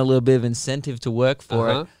 Yeah. Give him a little bit of incentive to work for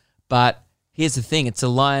Uh-huh. it. But here's the thing. It's a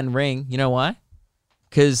lion ring. You know why? What's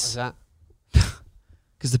Because that?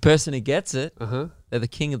 the person who gets it, Uh-huh. they're the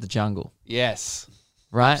king of the jungle, Yes,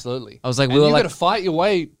 right? absolutely. I was like, and we were you like, got to fight your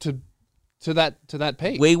way to that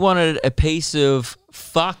peak. we wanted a piece of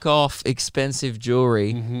fuck off expensive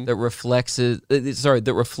jewelry Mm-hmm. that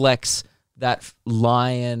reflects that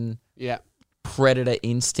lion yeah, predator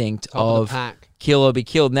instinct top of of the pack. kill or be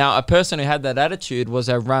killed. Now, a person who had that attitude was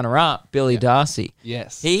our runner-up, Billy Darcy.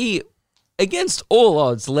 Yes. He, against all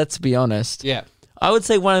odds, let's be honest, yeah. I would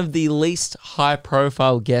say one of the least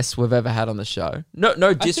high-profile guests we've ever had on the show.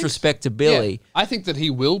 No disrespect to Billy. Yeah, I think that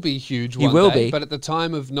he will be huge. He one will day, be. but at the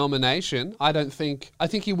time of nomination, I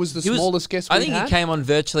think he was the He was- smallest guest. I we've think had. he came on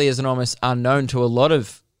virtually as an almost unknown to a lot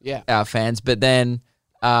of Yeah. our fans, but then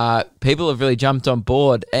people have really jumped on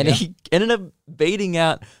board, and he ended up beating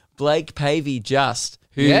out Blake Pavey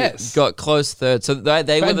who Yes. got close third. So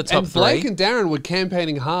they were the top and Blake three. and Darren were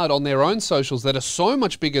campaigning hard on their own socials that are so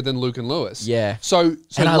much bigger than Luke and Lewis. Yeah. So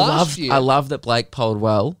And last year, I love that Blake polled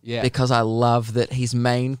well Yeah. because I love that his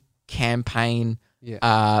main campaign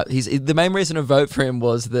Yeah. He's the main reason to vote for him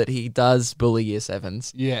was that he does bully year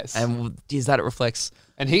sevens. Yes. And is that it reflects.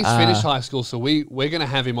 And he's finished high school, so we're going to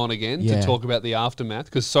have him on again Yeah. to talk about the aftermath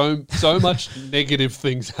because so much negative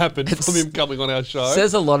things happened from him coming on our show.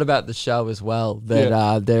 Says a lot about the show as well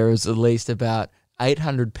that there is at least about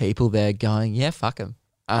 800 people there going, yeah, fuck him.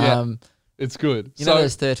 It's good. You know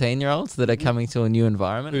those 13-year-olds that are coming to a new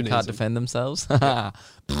environment and needs can't them? defend themselves?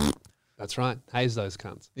 That's right. Haze those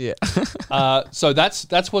cunts. Yeah. So that's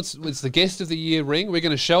it's the guest of the year ring. We're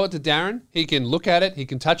going to show it to Darren. He can look at it. He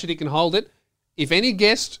can touch it. He can hold it. If any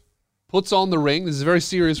guest puts on the ring, this is a very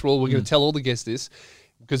serious rule. We're going to tell all the guests this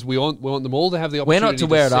because we want them all to have the opportunity. We're not to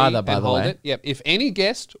wear it see either, by and the hold way. it. Yep. If any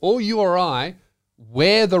guest or you or I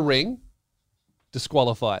wear the ring,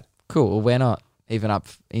 disqualified. Cool. Well, we're not even up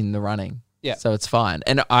in the running. Yeah. So it's fine.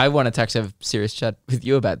 And I wanted to actually have a serious chat with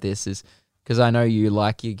you about this is because I know you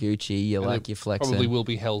like your Gucci, you And like it your flexing. Probably will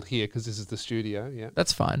be held here because this is the studio. Yeah.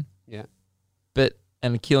 That's fine. Yeah. But,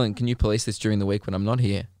 and Keelan, can you police this during the week when I'm not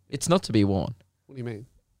here? It's not to be worn. What do you mean?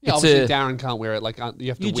 Yeah, It's obviously Darren can't wear it. Like you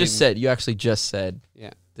have to You win. you actually just said Yeah.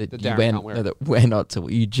 that That you Darren went, can't wear no, it. that we're not to,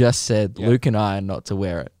 you just said Yeah. Luke and I are not to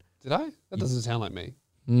wear it. Did I? That doesn't sound like me.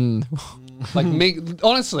 Mm. Like me,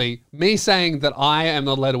 honestly, me saying that I am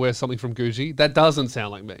not allowed to wear something from Gucci, that doesn't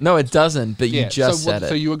sound like me. No, it doesn't, but you Yeah, just so said it.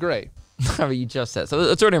 So you agree? No, but you just said it. So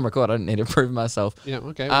it's already on record. I don't need to prove myself. Yeah,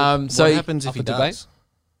 okay. So what happens up if he for debate?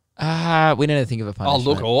 does? we need to think of a oh, punishment.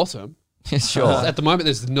 look awesome. Sure. At the moment,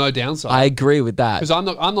 there's no downside. I agree with that. Because I'm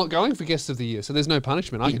not going for guest of the year, so there's no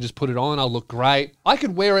punishment. I can just put it on. I'll look great. I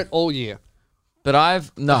could wear it all year. But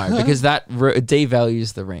because that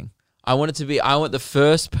devalues the ring. I want the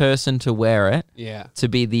first person to wear it Yeah. to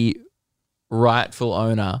be the rightful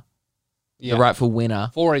owner, Yeah. the rightful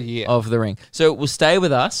winner For a year. of the ring. So it will stay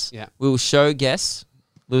with us. Yeah. We will show guests.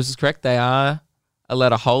 Lewis is correct. They are allowed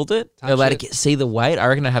to hold it. They're allowed it. to see the weight. I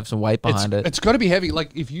reckon I have some weight behind it. It's got to be heavy.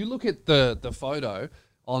 Like if you look at the photo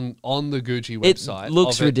on the Gucci It website,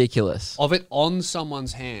 looks of it- ridiculous. of it on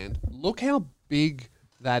someone's hand. Look how big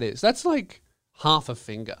that is. That's like half a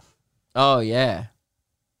finger. Oh, yeah.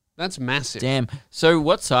 That's massive. Damn. So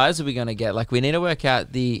what size are we going to get? Like we need to work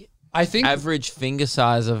out the I think average finger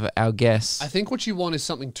size of our guests. I think what you want is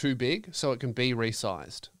something too big so it can be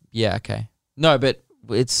resized. Yeah, okay. No, but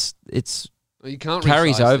it's You can't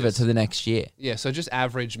carries resize over this. to the next year. Yeah, so just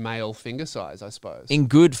average male finger size, I suppose. In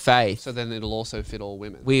good faith, So then it'll also fit all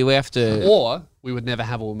women. we have to. Or we would never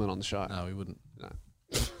have a woman on the show. No, we wouldn't.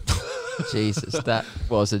 Jesus, that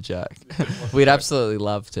was a joke. We'd absolutely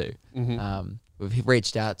love to. We've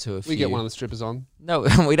reached out to a few. We get one of the strippers on. No,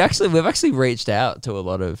 we've actually reached out to a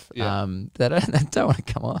lot of Yeah. that don't want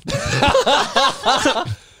to come on.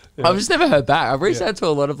 I've just never heard back. I've reached out to a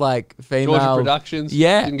lot of like female Georgia Productions.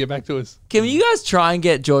 Yeah. Didn't get back to us. Can you guys try and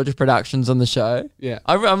get Georgia Productions on the show? Yeah.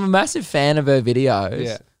 I'm a massive fan of her videos.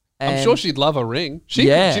 Yeah. I'm And sure she'd love a ring.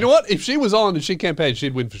 Yeah. Do you know what? If she was on and she campaigned,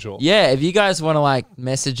 she'd win for sure. Yeah, if you guys want to like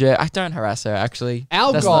message her, I don't harass her actually.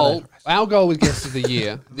 Our That's not goal with Guest of the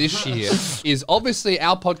Year this year is obviously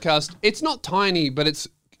our podcast. It's not tiny, but it's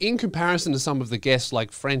in comparison to some of the guests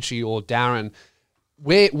like Frenchie or Darren.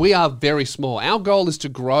 We are very small. Our goal is to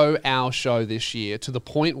grow our show this year to the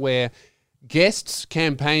point where guests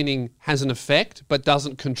campaigning has an effect but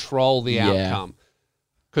doesn't control the Yeah. outcome.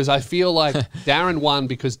 Because I feel like Darren won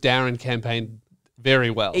because Darren campaigned very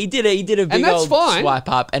well. He did a big that's old fine. swipe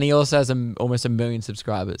up, and he also has almost 1 million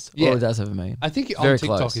subscribers. Yeah. Well, he does have 1 million. I think on Very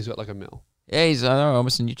TikTok close. he's got like 1 mil. Yeah, he's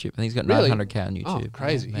almost on YouTube. I think he's got Really? 900k on YouTube. Oh,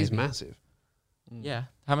 crazy. Yeah, He's maybe. massive. Yeah.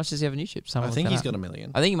 How much does he have on YouTube? Someone I look think that he's up. got 1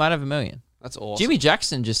 million. I think he might have 1 million. That's awesome. Jimmy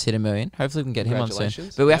Jackson just hit 1 million. Hopefully we can get him on soon.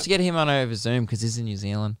 Congratulations. But we have Yep. to get him on over Zoom because he's in New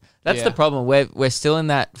Zealand. That's Yeah. the problem. We're still in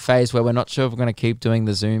that phase where we're not sure if we're going to keep doing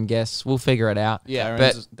the Zoom guests. We'll figure it out. Yeah,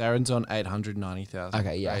 Darren's on 890,000.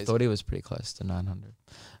 Okay, yeah, I Crazy. thought he was pretty close to 900.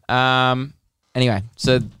 Anyway,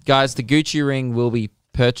 so guys, the Gucci ring will be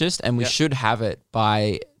purchased, and we Yep. should have it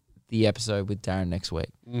by the episode with Darren next week.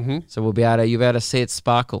 Mm-hmm. So you'll be able to see it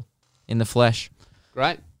sparkle in the flesh.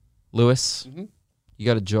 Great. Lewis, Mm-hmm. you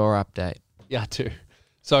got a jaw update. Yeah, I do.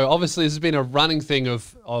 So obviously this has been a running thing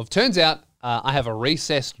of turns out I have a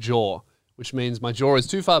recessed jaw, which means my jaw is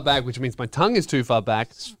too far back, which means my tongue is too far back,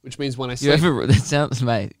 which means when I You sleep... that sounds,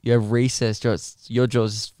 mate. You have recessed jaw. Your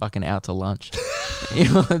jaw's just fucking out to lunch.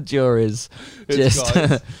 Your jaw is just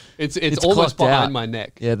it's it's almost clocked behind out. my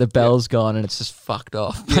neck. yeah. The bell's gone and it's just fucked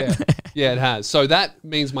off. Yeah. Yeah, it has. So that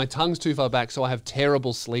means my tongue's too far back, so I have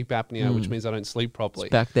terrible sleep apnea, which means I don't sleep properly.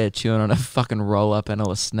 Back there chewing on a fucking roll up and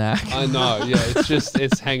a snack. I know, yeah.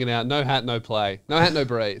 It's hanging out. No hat, no play. No hat, no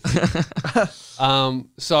breathe.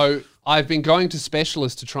 So I've been going to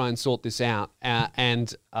specialists to try and sort this out.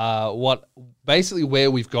 And what basically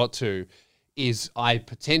where we've got to is I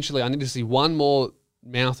need to see one more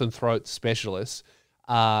mouth and throat specialist.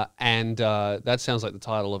 And that sounds like the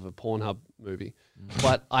title of a Pornhub movie.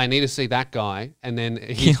 But I need to see that guy, and then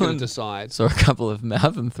he's going to decide. Saw a couple of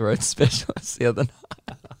mouth and throat specialists the other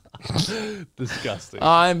night. Disgusting.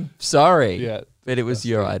 I'm sorry. Yeah, But it was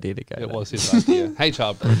your idea to go. It there. was his idea.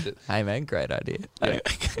 HR approved it. Hey man, great idea.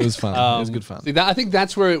 It was fun. It was good fun. See, I think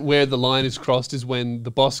that's where the line is crossed, is when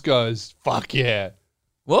the boss goes, "Fuck yeah,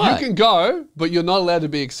 What? you can go, but you're not allowed to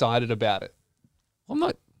be excited about it."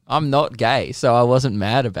 I'm not gay, so I wasn't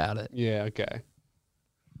mad about it. Yeah, okay.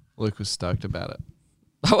 Luke was stoked about it.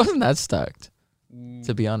 I wasn't that stoked,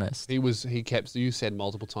 to be honest. You said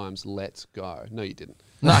multiple times, "Let's go." No, you didn't.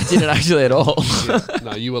 No, I didn't actually at all. Yeah.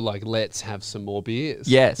 No, you were like, "Let's have some more beers."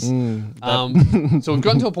 Yes. So we've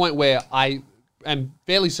gotten to a point where I am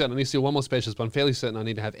fairly certain I need to see one more specialist, but I'm fairly certain I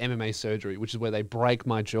need to have MMA surgery, which is where they break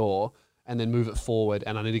my jaw and then move it forward,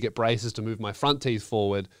 and I need to get braces to move my front teeth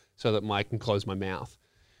forward so that I can close my mouth.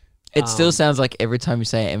 It still sounds like every time you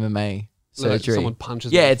say MMA Like surgery, someone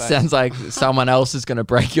punches me yeah, in it the face. sounds like someone else is going to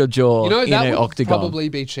break your jaw You know, in that an would octagon. probably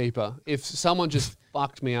be cheaper if someone just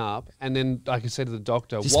fucked me up, and then I could say to the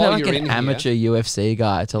doctor, Just while pay like you're an in amateur here, UFC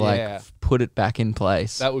guy to Yeah. put it back in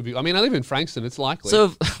place. that would be. I mean, I live in Frankston. It's likely.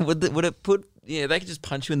 So would it put? Yeah, they could just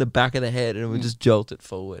punch you in the back of the head and it would just jolt it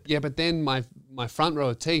forward. yeah, but then my front row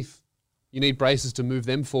of teeth, you need braces to move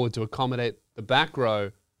them forward to accommodate the back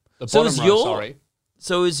row, the So bottom is row. your- Sorry.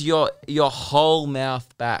 So is your whole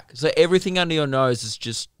mouth back? So everything under your nose is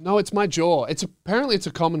just No, it's my jaw. Apparently it's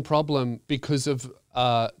a common problem because of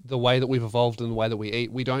the way that we've evolved and the way that we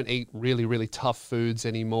eat. We don't eat really, really tough foods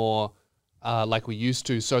anymore like we used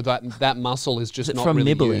to. So that muscle is just it not from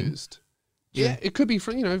really nibbling? used. Yeah, it could be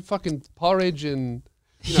from fucking porridge and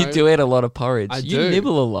you do eat a lot of porridge. I You do.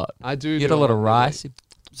 nibble a lot. I do. You do eat a lot of nibbling. rice.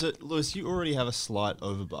 So, Lewis, you already have a slight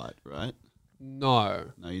overbite, right? No,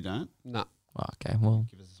 No, you don't. no, Oh, okay, well,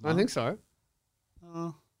 Give us a I smile. think so.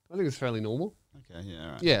 Oh, I think it's fairly normal. okay, yeah,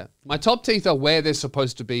 all right. Yeah, my top teeth are where they're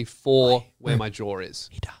supposed to be for where my jaw is.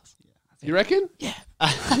 he does. You reckon? Yeah.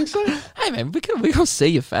 I think so. Hey man, we can see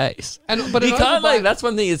your face. But You an can't like. overbite- That's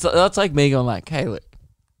one thing. That's like me going like, "Hey, look,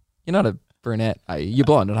 you're not a brunette, are you? You're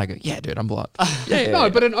blonde." And I go, "Yeah, dude, I'm blonde." Yeah, No,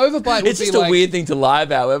 but an overbite would it's be just like, a weird thing to lie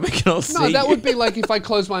about where we can all see. No, that you. would be like if I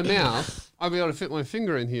close my mouth, I'd be able to fit my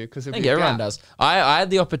finger in here because I think everyone does. I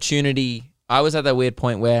had the opportunity. I was at that weird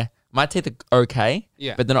point where my teeth are okay,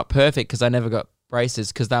 Yeah. but they're not perfect because I never got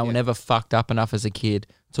braces because they were never fucked up enough as a kid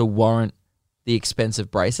to warrant the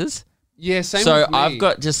expensive braces. Yeah, same So with me. I've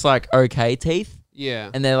got just like okay teeth,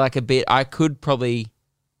 Yeah. and they're like a bit. I could probably,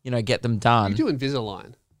 get them done. You do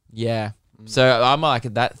Invisalign. Yeah. So I'm like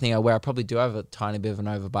at that thing where I probably do have a tiny bit of an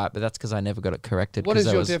overbite, but that's because I never got it corrected. What 'cause is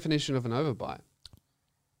I your was- definition of an overbite?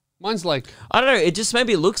 Mine's like, I don't know. It just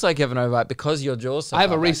maybe looks like you have an overbite because your jaw's so I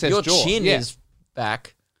have far a back. recessed Your jaw, chin yeah. is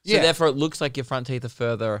back. So Yeah. therefore it looks like your front teeth are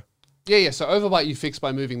further. yeah. So overbite you fix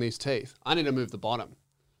by moving these teeth. I need to move the bottom.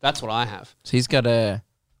 That's what I have. So he's got a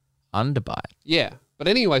underbite. Yeah. But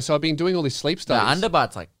anyway, so I've been doing all these sleep The studies.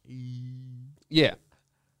 underbite's like, Yeah.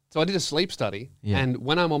 So I did a sleep study, Yeah. and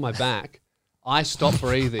when I'm on my back, I stop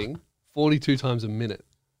breathing 42 times a minute.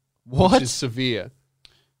 What? Which is severe.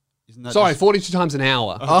 Isn't that Sorry, just- 42 times an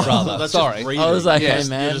hour, rather. that's Sorry. Just breathing. I was like, Yeah, hey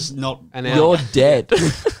man, You're just not. An hour. you're dead.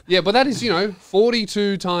 Yeah, but that is,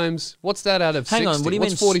 42 times. What's that out of 60? Hang on, what do you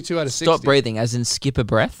What's mean? 42 out of 60? Stop breathing, as in skip a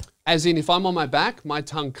breath. As in, if I'm on my back, my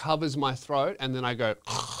tongue covers my throat, and then I go,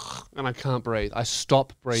 and I can't breathe. I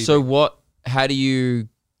stop breathing. So what? How do you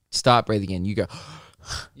start breathing again? You go.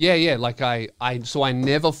 yeah. Like I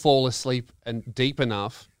never fall asleep and deep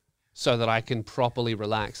enough so that I can properly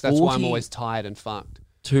relax. That's why I'm 40 always tired and fucked.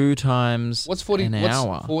 2 times What's 40? an What's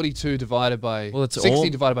hour? 42 divided by? Well, it's 60 all-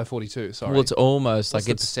 divided by 42. Sorry. Well, it's almost What's like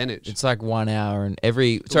the it's percentage? It's like 1 hour and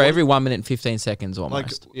every 1 minute and 15 seconds Like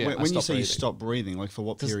almost. Yeah, I when you stop say you breathing. stop breathing, like for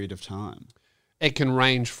what period of time? It can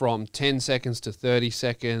range from 10 seconds to 30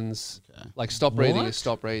 seconds. Okay. Like stop breathing What? is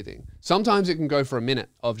stop breathing. Sometimes it can go for a minute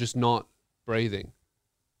of just not breathing.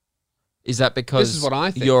 Is that because This is what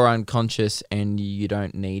I think. you're unconscious and you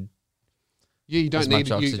don't need? Yeah, you don't As need.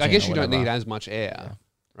 much oxygen I guess or you don't whatever. need as much air,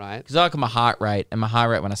 right? Because I look at my heart rate, and my heart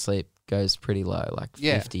rate when I sleep goes pretty low, like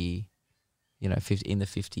Yeah. 50, 50 in the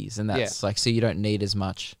 50s, and that's like so you don't need as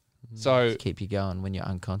much So Keep you going when you're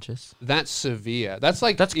unconscious. that's severe. That's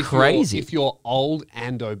like That's if crazy. If you're old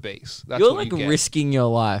and obese, that's You're what like you get. risking your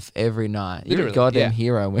life every night. You're a Literally, goddamn yeah.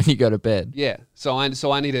 hero when you go to bed. Yeah. So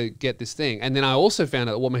I need to get this thing. And then I also found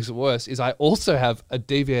out that what makes it worse is I also have a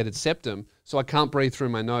deviated septum, so I can't breathe through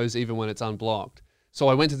my nose even when it's unblocked. So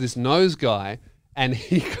I went to this nose guy and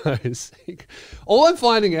he goes, all I'm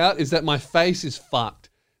finding out is that my face is fucked.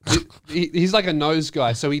 He's like a nose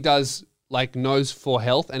guy, so he does like nose for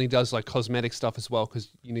health and he does like cosmetic stuff as well because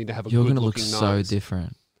you need to have a You're good gonna look looking so nose.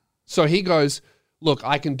 different. So he goes, look,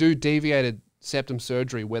 I can do deviated septum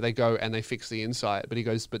surgery where they go and they fix the inside. But he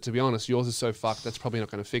goes, but to be honest, yours is so fucked, that's probably not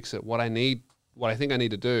going to fix it. What I think I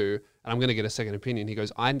need to do, and I'm going to get a second opinion. He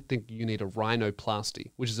goes, I think you need a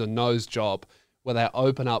rhinoplasty, which is a nose job where they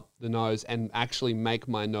open up the nose and actually make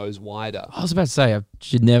my nose wider. I was about to say, I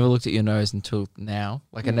should never looked at your nose until now.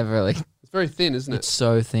 Like I never really. It's very thin, isn't It's it?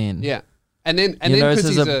 so thin. Yeah. And then Your nose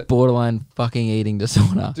because has he's a borderline fucking eating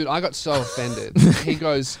disorder. dude, I got so offended. He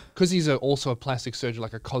goes, because he's also a plastic surgeon,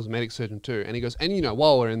 like a cosmetic surgeon too. And he goes, and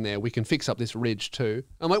while we're in there, we can fix up this ridge too.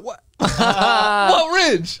 I'm like, what? What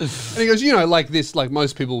ridge? And he goes, like this, like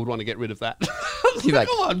most people would want to get rid of that. I was You're like,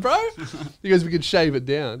 like- come on, bro. He goes, we could shave it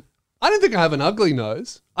down. I don't think I have an ugly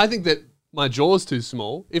nose. I think that my jaw's too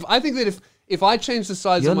small. If I change the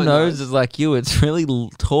size Your of my nose is like you. It's really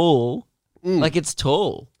tall. Like it's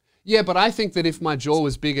tall. yeah, but I think that if my jaw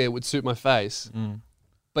was bigger, it would suit my face.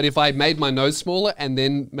 But if I made my nose smaller and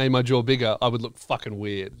then made my jaw bigger, I would look fucking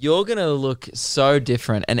weird. You're gonna look so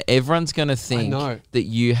different, and everyone's gonna think know. that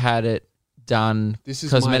you had it done This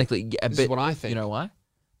is cosmetically. this is what I think. You know why?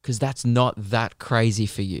 Because that's not that crazy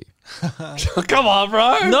for you. Come on,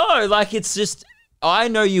 bro. No, like it's just. I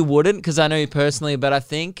know you wouldn't because I know you personally, but I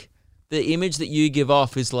think the image that you give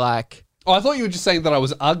off is like. Oh, I thought you were just saying that I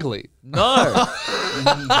was ugly. No.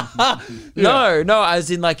 No,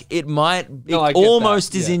 as in like it might it No, I get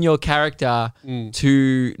almost that, is yeah. in your character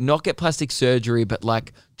to not get plastic surgery, but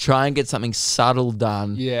like try and get something subtle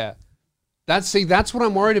done. Yeah. That's what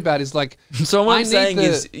I'm worried about is like So what I I'm need saying the-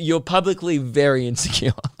 is you're publicly very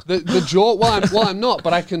insecure. the jaw. Well, I'm not,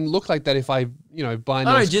 but I can look like that if I buy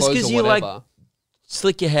No, nice just clothes 'cause or you, like, whatever.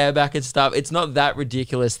 Slick your hair back and stuff. It's not that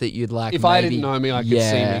ridiculous that you'd like. If I maybe- didn't know me, I could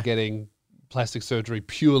see me getting plastic surgery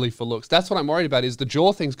purely for looks. That's what I'm worried about. Is the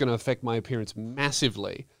jaw thing's going to affect my appearance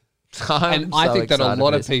massively, I'm and I so think that a excited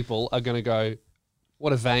lot for of this. people are going to go,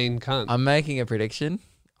 "What a vain cunt." I'm making a prediction.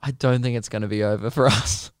 I don't think it's going to be over for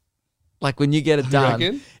us. Like when you get it done,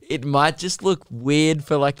 reckon? it might just look weird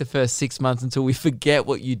for like the first 6 months until we forget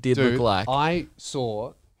what you did Dude, look like. I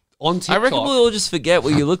saw on I TikTok. reckon we'll all just forget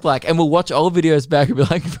what you look like, and we'll watch old videos back and be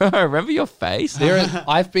like, "Bro, remember your face?"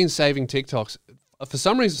 I've been saving TikToks. For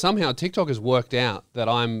some reason, somehow TikTok has worked out that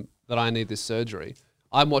I need this surgery.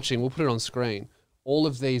 I'm watching. We'll put it on screen. All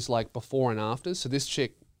of these like before and afters. So this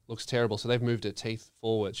chick looks terrible. So they've moved her teeth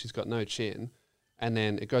forward. She's got no chin, and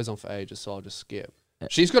then it goes on for ages. So I'll just skip.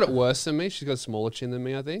 She's got it worse than me. She's got a smaller chin than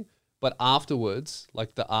me, I think. But afterwards,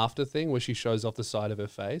 like the after thing where she shows off the side of her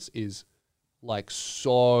face is like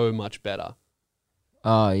so much better.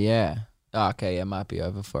 Oh yeah. Oh, okay, yeah, might be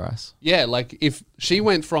over for us. Yeah, like if she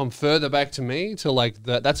went from further back to me to like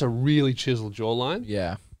that's a really chiseled jawline.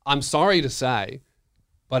 Yeah. I'm sorry to say,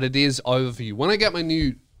 but it is over for you. When I get my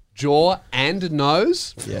new jaw and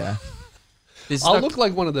nose, Yeah. This is I'll not- look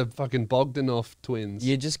like one of the fucking Bogdanov twins.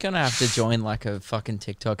 You're just gonna have to join like a fucking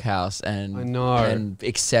TikTok house and I know. and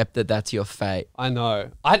accept that that's your fate. I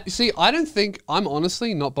know. I don't think I'm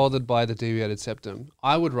honestly not bothered by the deviated septum.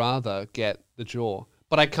 I would rather get the jaw.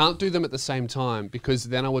 But I can't do them at the same time because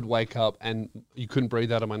then I would wake up and you couldn't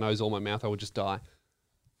breathe out of my nose or my mouth. I would just die.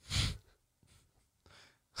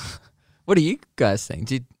 What do you guys think?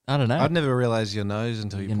 I don't know. I'd never realised your nose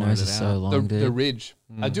until you Your pointed nose it is out. so long, dude. The ridge.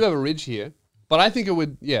 I do have a ridge here, but I think it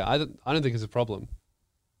would. Yeah, I don't think it's a problem.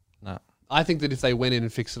 No. I think that if they went in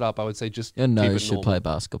and fixed it up, I would say just Your keep nose it should normal. play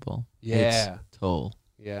basketball. Yeah. It's tall.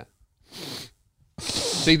 Yeah.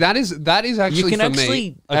 See, that is actually You can for actually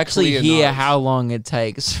me, a actually clear hear nose. how long it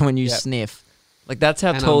takes when you Yep. sniff. Like that's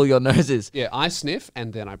how And, tall your nose is. Yeah, I sniff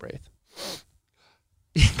and then I breathe.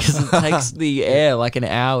 Because it takes the air like an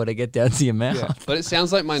hour to get down to your mouth. Yeah. But it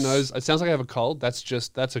sounds like my nose. It sounds like I have a cold. That's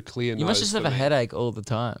a clear nose. You must just have for a me. headache all the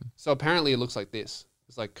time. So apparently it looks like this.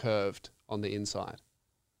 It's like curved on the inside.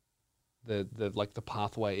 The like the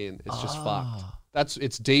pathway in. It's just fucked.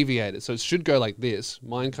 It's deviated. So it should go like this.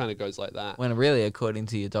 Mine kind of goes like that. When really, according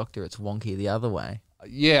to your doctor, it's wonky the other way.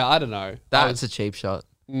 Yeah, I don't know. That's a cheap shot.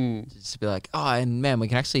 Just to be like, oh, and man, we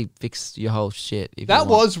can actually fix your whole shit. If That you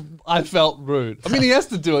want. was, I felt rude. I mean, he has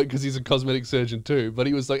to do it because he's a cosmetic surgeon too. But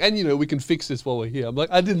he was like, and we can fix this while we're here. I'm like,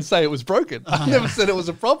 I didn't say it was broken. I never said it was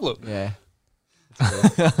a problem. Yeah.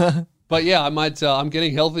 But yeah, I might. I'm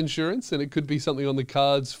getting health insurance, and it could be something on the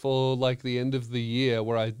cards for like the end of the year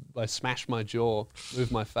where I smash my jaw,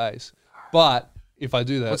 move my face. But if I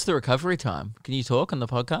do that, What's the recovery time? Can you talk on the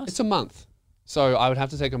podcast? it's a month. So I would have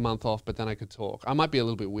to take a month off, but then I could talk. I might be a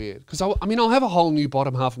little bit weird because I mean, I'll have a whole new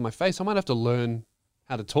bottom half of my face. I might have to learn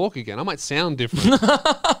how to talk again. I might sound different.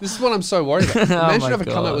 This is what I'm so worried about. Imagine my if I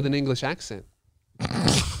come out God. with an English accent.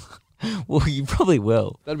 Well, you probably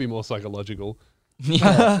will. That'd be more psychological.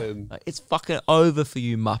 Yeah. than- Like, it's fucking over for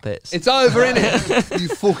you Muppets. It's over, innit? You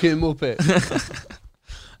fucking muppet.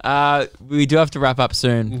 We do have to wrap up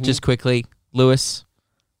soon. Mm-hmm. Just quickly, Lewis,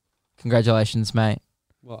 congratulations, mate.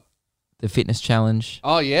 What? The fitness challenge.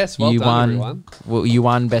 Oh yes, well you done, won. everyone. Well, you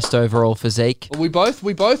won best overall physique. Well, we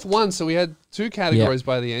both won, so we had 2 categories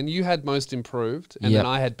by the end. You had most improved, and Yep. then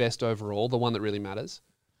I had best overall, the one that really matters.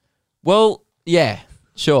 Well, yeah,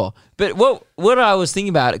 sure. But what I was thinking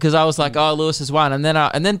about it because I was like, oh, Lewis has won, and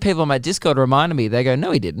then people on my Discord reminded me. They go,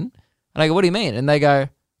 no, he didn't, and I go, what do you mean? And they go,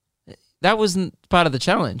 that wasn't part of the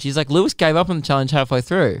challenge. He's like, Lewis gave up on the challenge halfway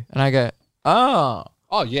through, and I go, oh.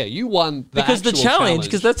 Oh yeah, you won Because the actual challenge,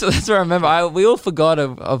 because that's what I remember. We all forgot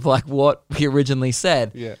of like what we originally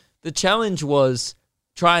said. Yeah. The challenge was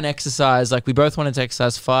try and exercise. Like we both wanted to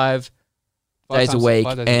exercise 5 days a times- week,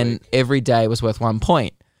 5 days a and week. every day was worth 1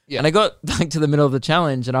 point. Yeah. And I got like to the middle of the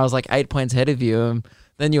challenge, and I was like 8 points ahead of you. And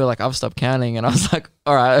then you were like, I've stopped counting, and I was like,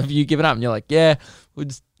 all right, have you given up? And you're like, yeah, we'll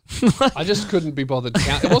just. I just couldn't be bothered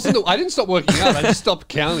counting. It wasn't. I didn't stop working out. I just stopped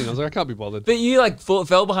counting. I was like, I can't be bothered. But you like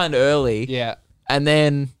fell behind early, Yeah. and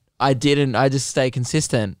then I didn't. I just stayed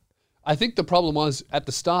consistent. I think the problem was at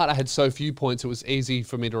the start I had so few points it was easy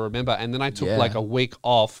for me to remember, and then I took Yeah. like a week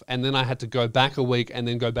off, and then I had to go back a week, and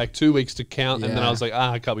then go back 2 weeks to count, and then Yeah. I was like,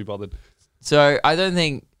 I can't be bothered. So I don't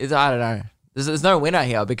think I don't know. There's no winner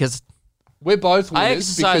here because We're both I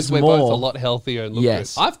winners because exercise we're both more. a lot healthier and look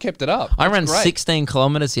Yes. good. I've kept it up. I That's ran great. 16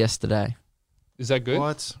 kilometers yesterday. Is that good?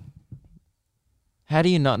 What? How do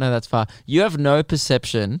you not know that's far? You have no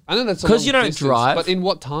perception. I know that's a 'Cause long you don't distance, drive. but in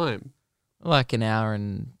what time? Like an hour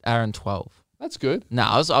and 12. That's good. No,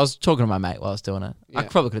 I was talking to my mate while I was doing it. I Yeah.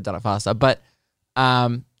 probably could have done it faster, but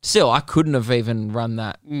still, I couldn't have even run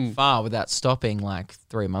that far without stopping like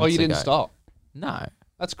 3 months Oh, ago. you didn't stop. No.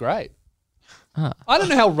 That's great. Huh. I don't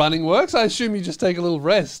know how running works. I assume you just take a little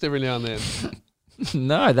rest every now and then.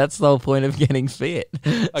 No, that's the whole point of getting fit. So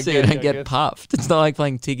you get don't it, I get guess. puffed. It's not like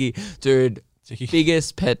playing Tiggy. Dude,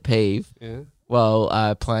 biggest pet peeve, Yeah.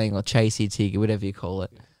 well, playing or chasey Tiggy, whatever you call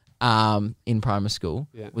it, in primary school,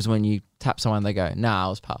 Yeah. was when you tap someone, they go, nah, I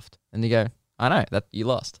was puffed. And you go, I know, that you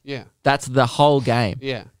lost. Yeah. That's the whole game.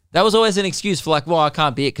 Yeah. That was always an excuse for like, well, I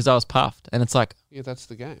can't be it because I was puffed. And it's like, Yeah, that's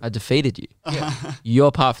the game. I defeated you.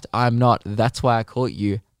 You're puffed. I'm not. That's why I caught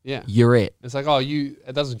you. Yeah. You're it. It's like, oh,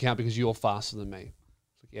 it doesn't count because you're faster than me.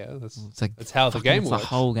 It's like, yeah, It's like that's how the fucking- game it's works. the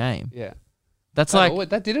whole game. Yeah. That's That, like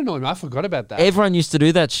that did annoy me. I forgot about that. everyone used to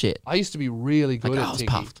do that shit. I used to be really good Like, at I was Tiki.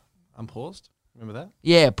 puffed. I'm paused. Remember that?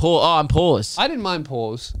 Yeah, I'm paused. I didn't mind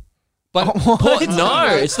pause. But No,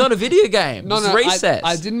 it's not a video game. no, it's no, recess.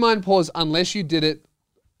 I didn't mind pause unless you did it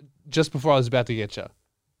just before I was about to get you.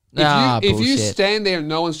 Nah, If you bullshit. stand there and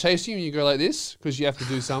no one's chasing you and you go like this because you have to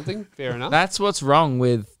do something, fair enough. That's what's wrong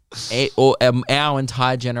with our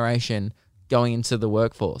entire generation going into the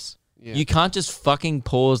workforce. Yeah. You can't just fucking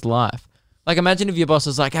pause life. Like, imagine if your boss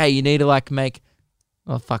was like, hey, you need to like make...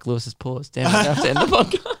 Oh, fuck, Lewis has paused. Damn, I have to end the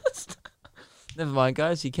podcast. Never mind,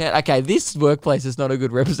 guys. You can't... Okay, this workplace is not a good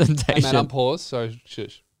Hey, representation. man, I'm paused, so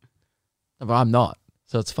shush. But I'm not,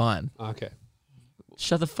 so it's fine. Okay.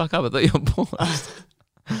 Shut the fuck up. I thought you were paused.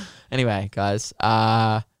 Anyway, guys,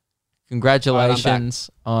 congratulations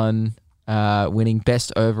on winning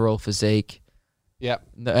best overall physique. Yep.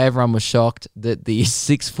 Everyone was shocked that the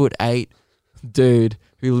 6'8" dude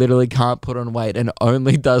who literally can't put on weight and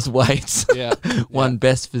only does weights Yeah. won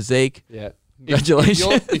best physique. Yeah.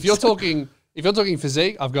 Congratulations. If you're talking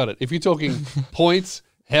physique, I've got it. If you're talking points,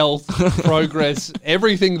 health, progress,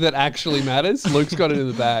 everything that actually matters, Luke's got it in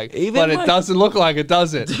the bag. Even but it like- doesn't look like it,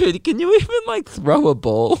 does it? Dude, can you even like throw a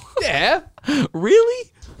ball? Yeah.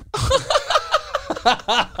 Really?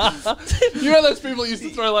 You know those people used to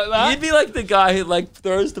throw like that? You'd be like the guy who like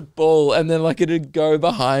throws the ball and then like it'd go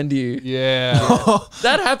behind you. Yeah.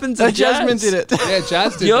 That happens to Jasmine Jazz. did it. Yeah,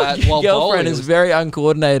 Jazz did Your that while girlfriend bowling. is very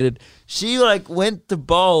uncoordinated. She like went to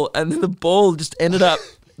bowl and then the ball just ended up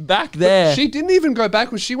back there. She didn't even go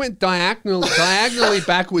backwards. She went diagonally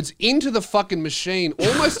backwards into the fucking machine,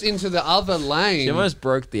 almost into the other lane. She almost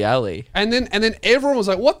broke the alley. And then everyone was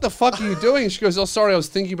like, "What the fuck are you doing?" She goes, "Oh, sorry, I was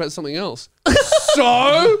thinking about something else."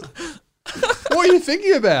 So, what are you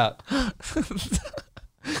thinking about?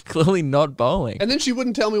 Clearly not bowling. And then she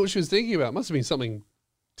wouldn't tell me what she was thinking about. Must have been something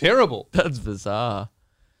terrible. That's bizarre.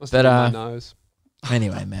 Must have But, been my nose.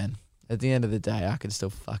 Anyway, man, at the end of the day, I could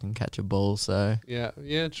still fucking catch a ball. So, Yeah,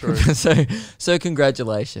 true. so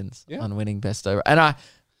congratulations on winning best over. And I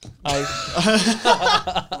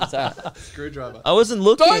what's that? Screwdriver. I wasn't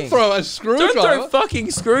looking. Don't throw a screwdriver. Don't throw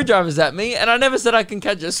fucking screwdrivers at me. And I never said I can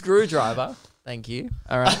catch a screwdriver. Thank you.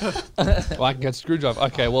 All right. Well, I can catch a screwdriver.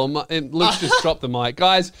 Okay, well, Luke's just dropped the mic.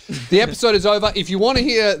 Guys, the episode is over. If you want to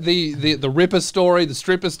hear the Ripper story, the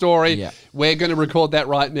stripper story, we're going to record that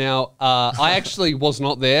right now. I actually was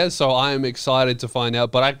not there, so I am excited to find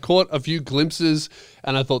out. But I caught a few glimpses,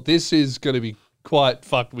 and I thought this is going to be quite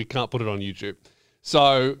fucked. We can't put it on YouTube.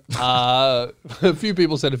 So a few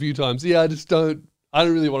people said a few times, I don't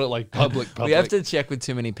really want it like public. We have to check with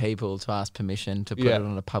too many people to ask permission to put it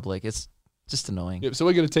on a public. It's just annoying. Yep, so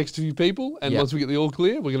we're going to text a few people, and once we get the all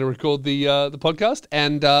clear, we're going to record the podcast.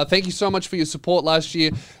 And thank you so much for your support last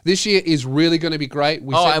year. This year is really going to be great.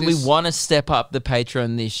 We want to step up the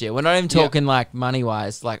Patreon this year. We're not even talking like money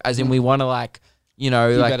wise, like as in we want to do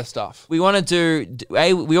better stuff. We want to do.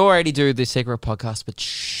 We already do the secret podcast, but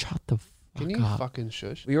shut the fuck Can you up. fucking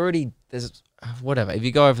shush? We already there's whatever. If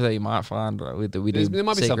you go over there, you might find there might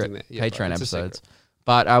be something there. Yeah, Patreon right. It's a episodes. secret.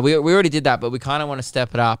 But we already did that, but we kind of want to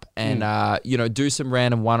step it up and do some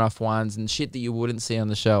random one-off ones and shit that you wouldn't see on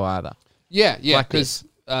the show either. Yeah, Like because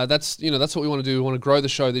that's what we want to do. We want to grow the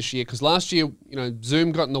show this year because last year,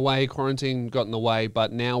 Zoom got in the way, quarantine got in the way,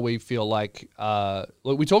 but now we feel like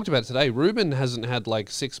we talked about it today. Ruben hasn't had like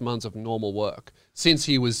 6 months of normal work since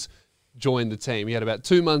he was joined the team. He had about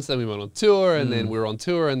 2 months, then we went on tour, and then we were on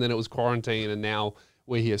tour, and then it was quarantine, and now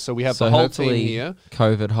we're here. So we have the whole team here.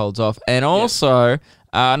 COVID holds off. And also,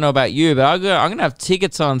 I don't know about you, but I'm going to have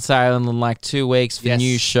tickets on sale in like 2 weeks for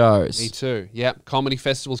new shows. Me too. Yep. Comedy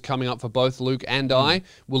festivals coming up for both Luke and I.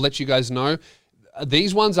 We'll let you guys know.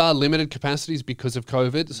 These ones are limited capacities because of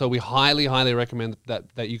COVID. So we highly, highly recommend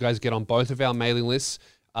that you guys get on both of our mailing lists.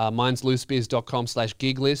 Mine's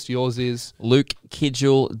loosebeers.com/gig list. Yours is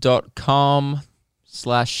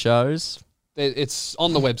lukekidgel.com/shows. It's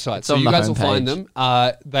on the website, It's so on you the guys will homepage. find them.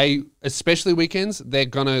 They, especially weekends, they're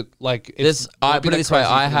gonna like. I put it this way: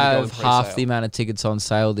 I have half the the amount of tickets on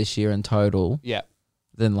sale this year in total Yeah,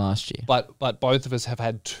 than last year. but both of us have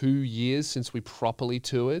had 2 years since we properly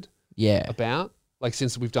toured. Yeah.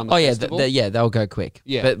 Since we've done the Oh festival. they'll go quick.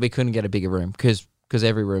 Yeah. But we couldn't get a bigger room because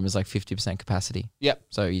every room is like 50% capacity. Yep.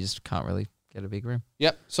 So you just can't really get a big room.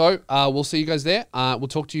 Yep. So we'll see you guys there. We'll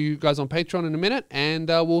talk to you guys on Patreon in a minute, and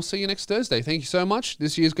we'll see you next Thursday. Thank you so much.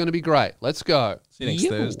 This year's going to be great. Let's go. See you next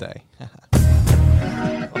Thursday.